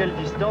 à quelle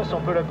distance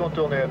on peut la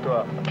contourner à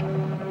toi?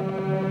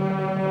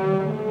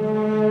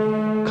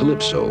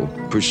 Calypso,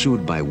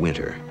 pursued by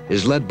winter,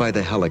 is led by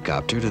the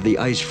helicopter to the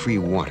ice-free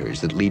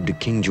waters that lead to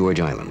King George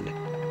Island.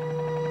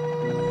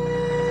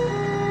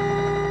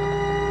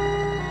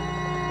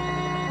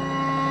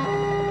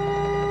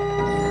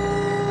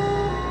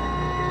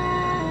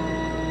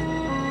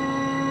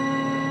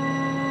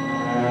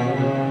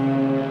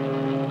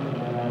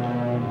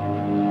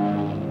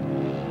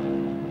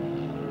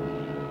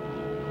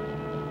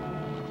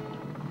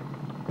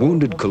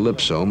 Wounded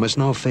Calypso must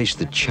now face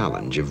the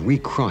challenge of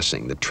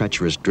recrossing the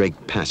treacherous Drake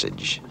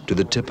Passage to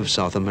the tip of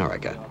South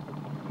America.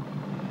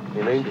 Il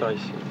y en a une par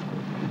ici.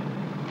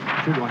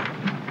 Tout loin.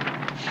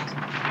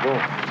 Bon,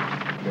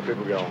 café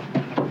Bougaran.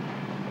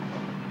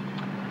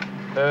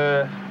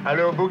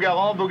 Allô,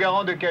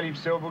 Bougaran de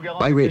Calypso. Bougaran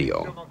By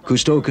radio,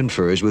 Cousteau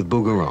confers with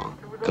Bougaran,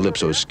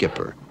 Calypso's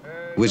skipper,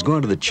 who has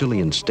gone to the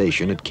Chilean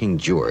station at King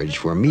George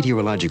for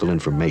meteorological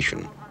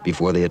information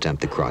before they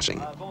attempt the crossing.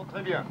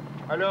 Très bien.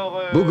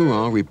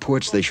 Bougaran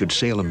reports they should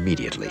sail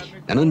immediately.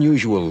 An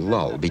unusual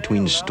lull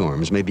between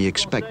storms may be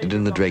expected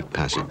in the Drake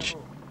Passage,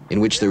 in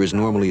which there is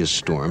normally a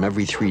storm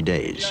every 3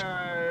 days.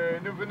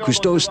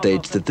 Cousteau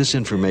states that this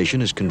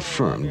information is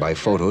confirmed by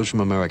photos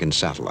from American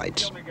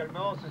satellites.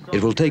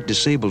 It will take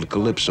disabled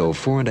Calypso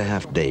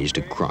 4.5 days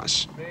to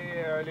cross.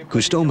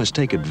 Cousteau must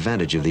take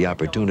advantage of the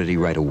opportunity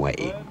right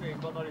away.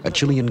 A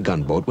Chilean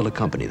gunboat will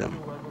accompany them.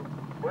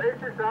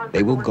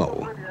 They will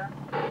go.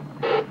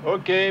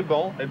 Ok,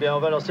 bon, eh bien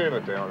on va lancer les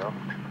moteurs alors.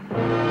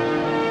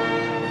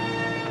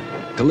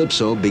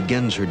 Calypso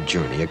begins her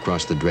journey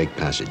across the Drake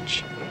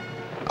Passage.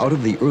 Out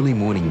of the early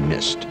morning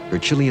mist, her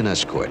Chilean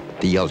escort,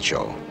 the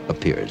Yelcho,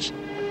 appears.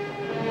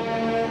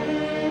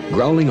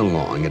 Growling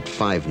along at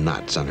 5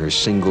 knots on her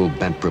single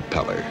bent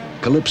propeller,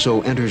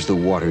 Calypso enters the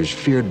waters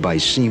feared by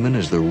seamen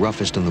as the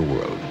roughest in the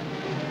world.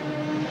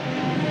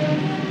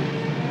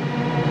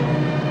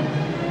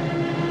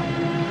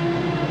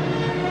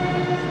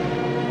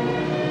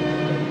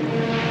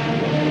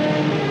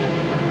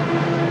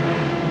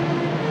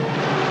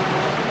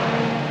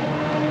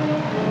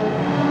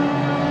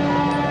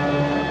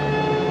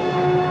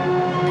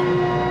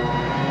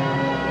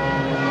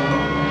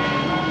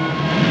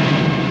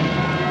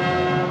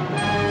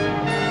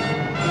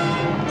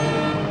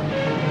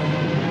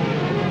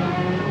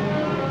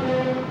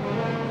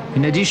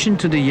 In addition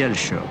to the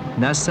Yelcho,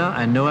 NASA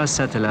and NOAA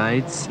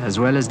satellites, as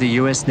well as the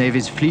US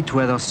Navy's Fleet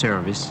Weather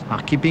Service,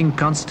 are keeping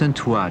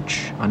constant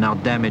watch on our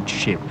damaged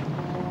ship.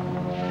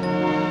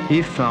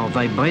 If our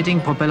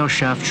vibrating propeller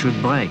shaft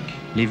should break,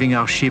 leaving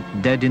our ship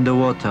dead in the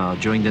water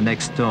during the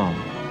next storm,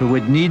 we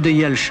would need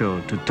the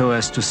Yelcho to tow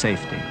us to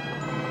safety.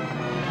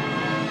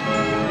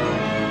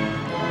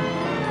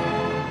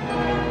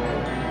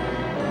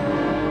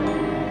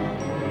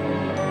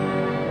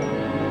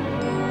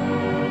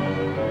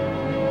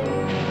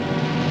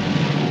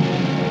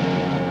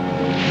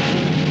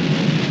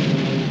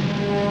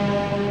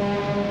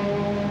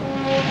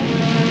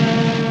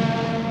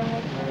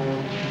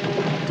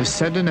 The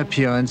sudden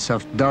appearance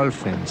of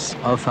dolphins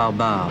off our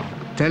bow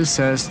tells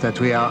us that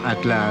we are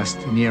at last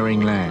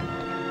nearing land.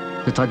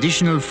 The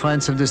traditional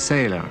friends of the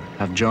sailor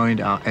have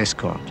joined our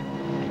escort.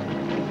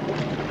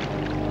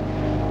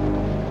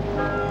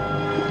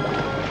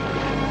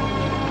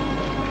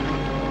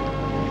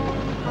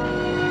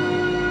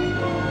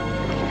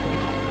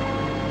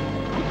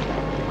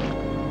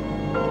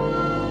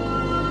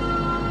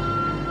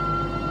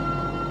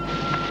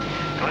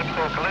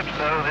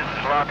 Calypso, this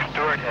is Lock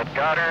Stewart at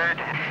Goddard.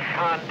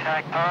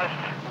 Contact us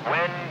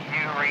when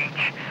you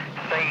reach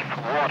safe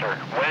water.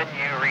 When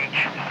you reach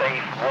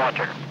safe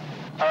water.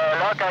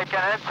 Look, I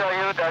can answer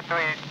you that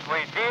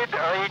we did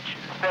reach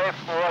safe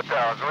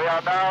waters. We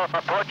are now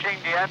approaching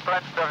the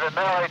entrance of the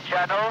Murray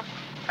Channel,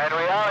 and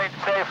we are in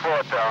safe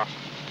water.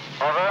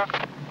 Over.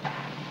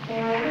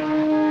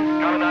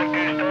 Coming on,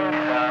 Cousteau.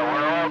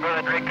 We're all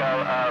going to drink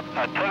a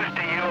toast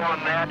to you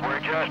on that. We're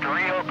just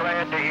real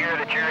glad to hear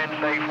that you're in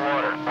safe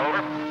water.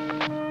 Over.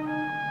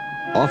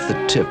 Off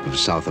the tip of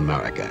South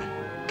America,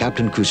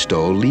 Captain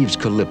Cousteau leaves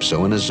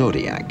Calypso in a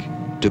Zodiac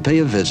to pay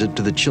a visit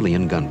to the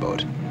Chilean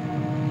gunboat.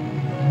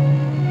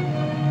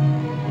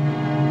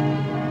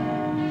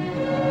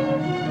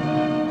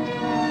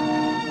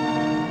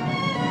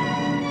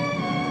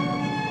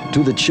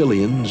 To the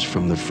Chileans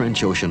from the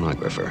French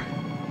oceanographer,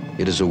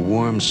 it is a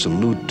warm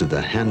salute to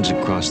the hands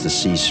across the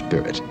sea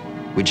spirit,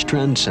 which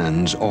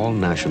transcends all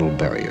national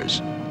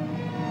barriers.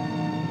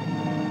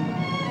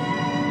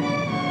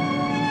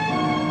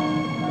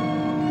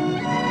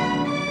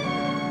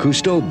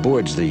 Cousteau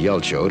boards the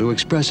Yelcho to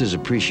express his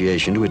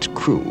appreciation to its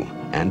crew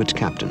and its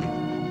captain.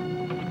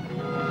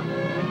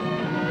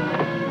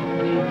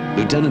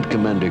 Lieutenant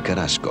Commander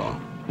Carrasco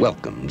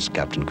welcomes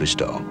Captain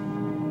Cousteau.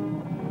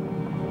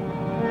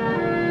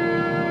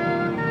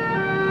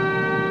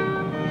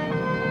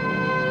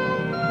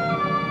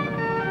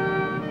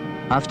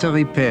 After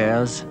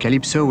repairs,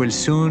 Calypso will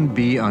soon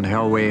be on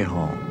her way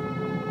home.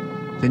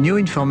 The new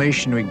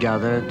information we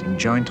gathered in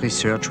joint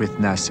research with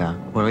NASA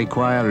will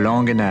require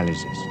long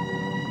analysis.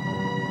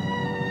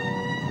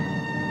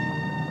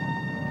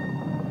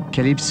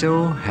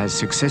 Calypso has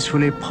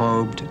successfully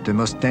probed the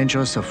most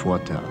dangerous of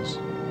waters.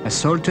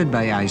 Assaulted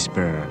by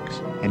icebergs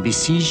and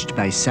besieged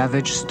by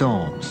savage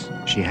storms,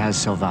 she has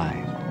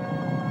survived.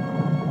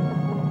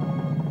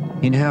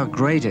 In her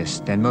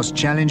greatest and most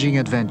challenging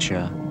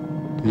adventure,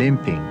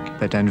 limping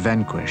but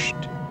unvanquished,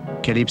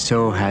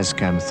 Calypso has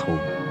come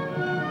through.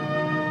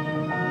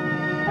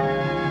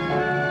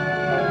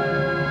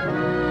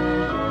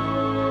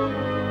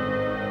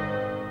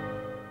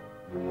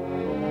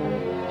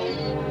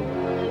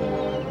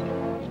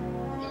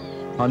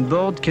 On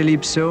board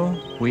Calypso,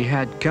 we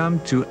had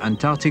come to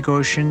Antarctic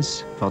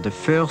oceans for the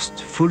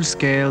first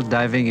full-scale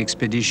diving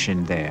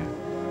expedition there.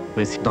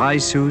 With dry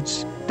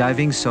suits,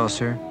 diving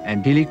saucer,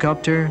 and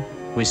helicopter,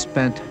 we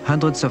spent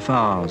hundreds of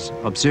hours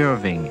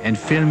observing and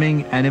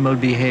filming animal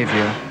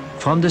behavior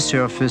from the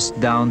surface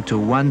down to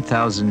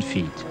 1,000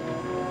 feet.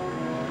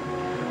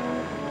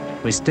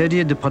 We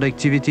studied the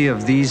productivity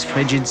of these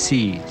frigid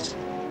seas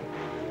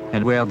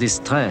and were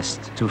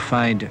distressed to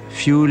find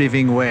few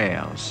living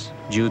whales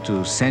due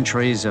to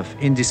centuries of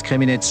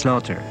indiscriminate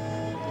slaughter.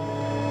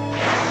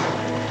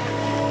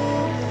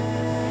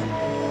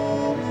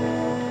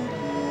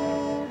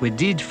 We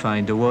did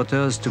find the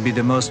waters to be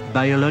the most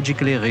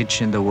biologically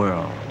rich in the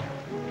world,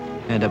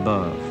 and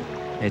above,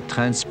 a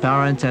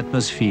transparent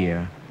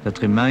atmosphere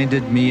that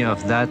reminded me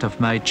of that of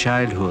my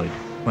childhood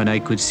when I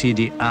could see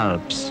the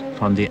Alps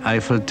from the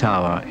Eiffel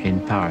Tower in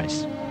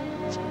Paris.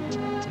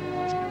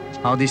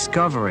 Our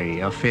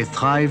discovery of a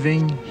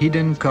thriving,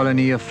 hidden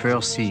colony of fur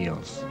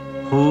seals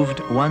proved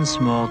once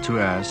more to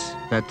us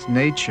that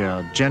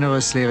nature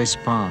generously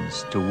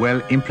responds to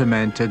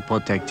well-implemented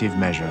protective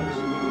measures.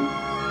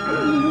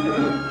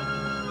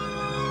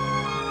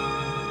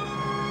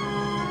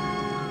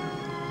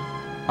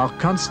 Our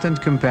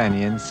constant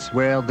companions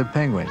were the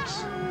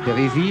penguins. They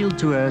revealed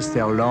to us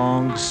their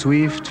long,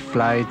 swift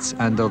flights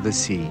under the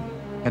sea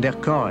and their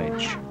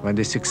courage when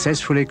they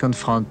successfully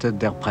confronted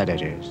their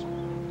predators.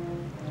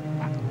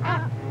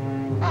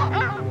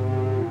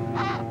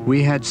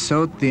 We had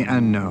sought the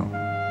unknown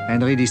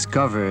and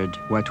rediscovered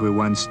what we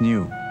once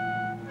knew: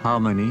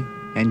 harmony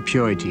and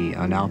purity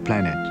on our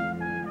planet.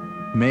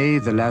 May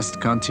the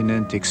last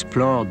continent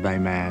explored by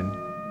man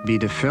be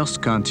the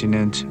first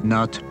continent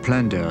not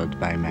plundered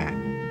by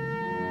man.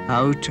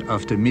 Out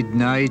of the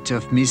midnight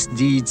of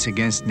misdeeds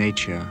against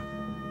nature,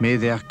 may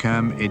there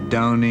come a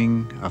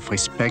dawning of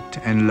respect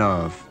and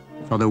love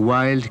for the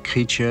wild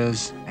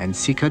creatures and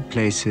secret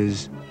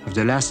places of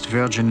the last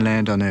virgin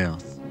land on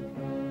Earth,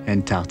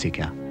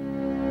 Antarctica.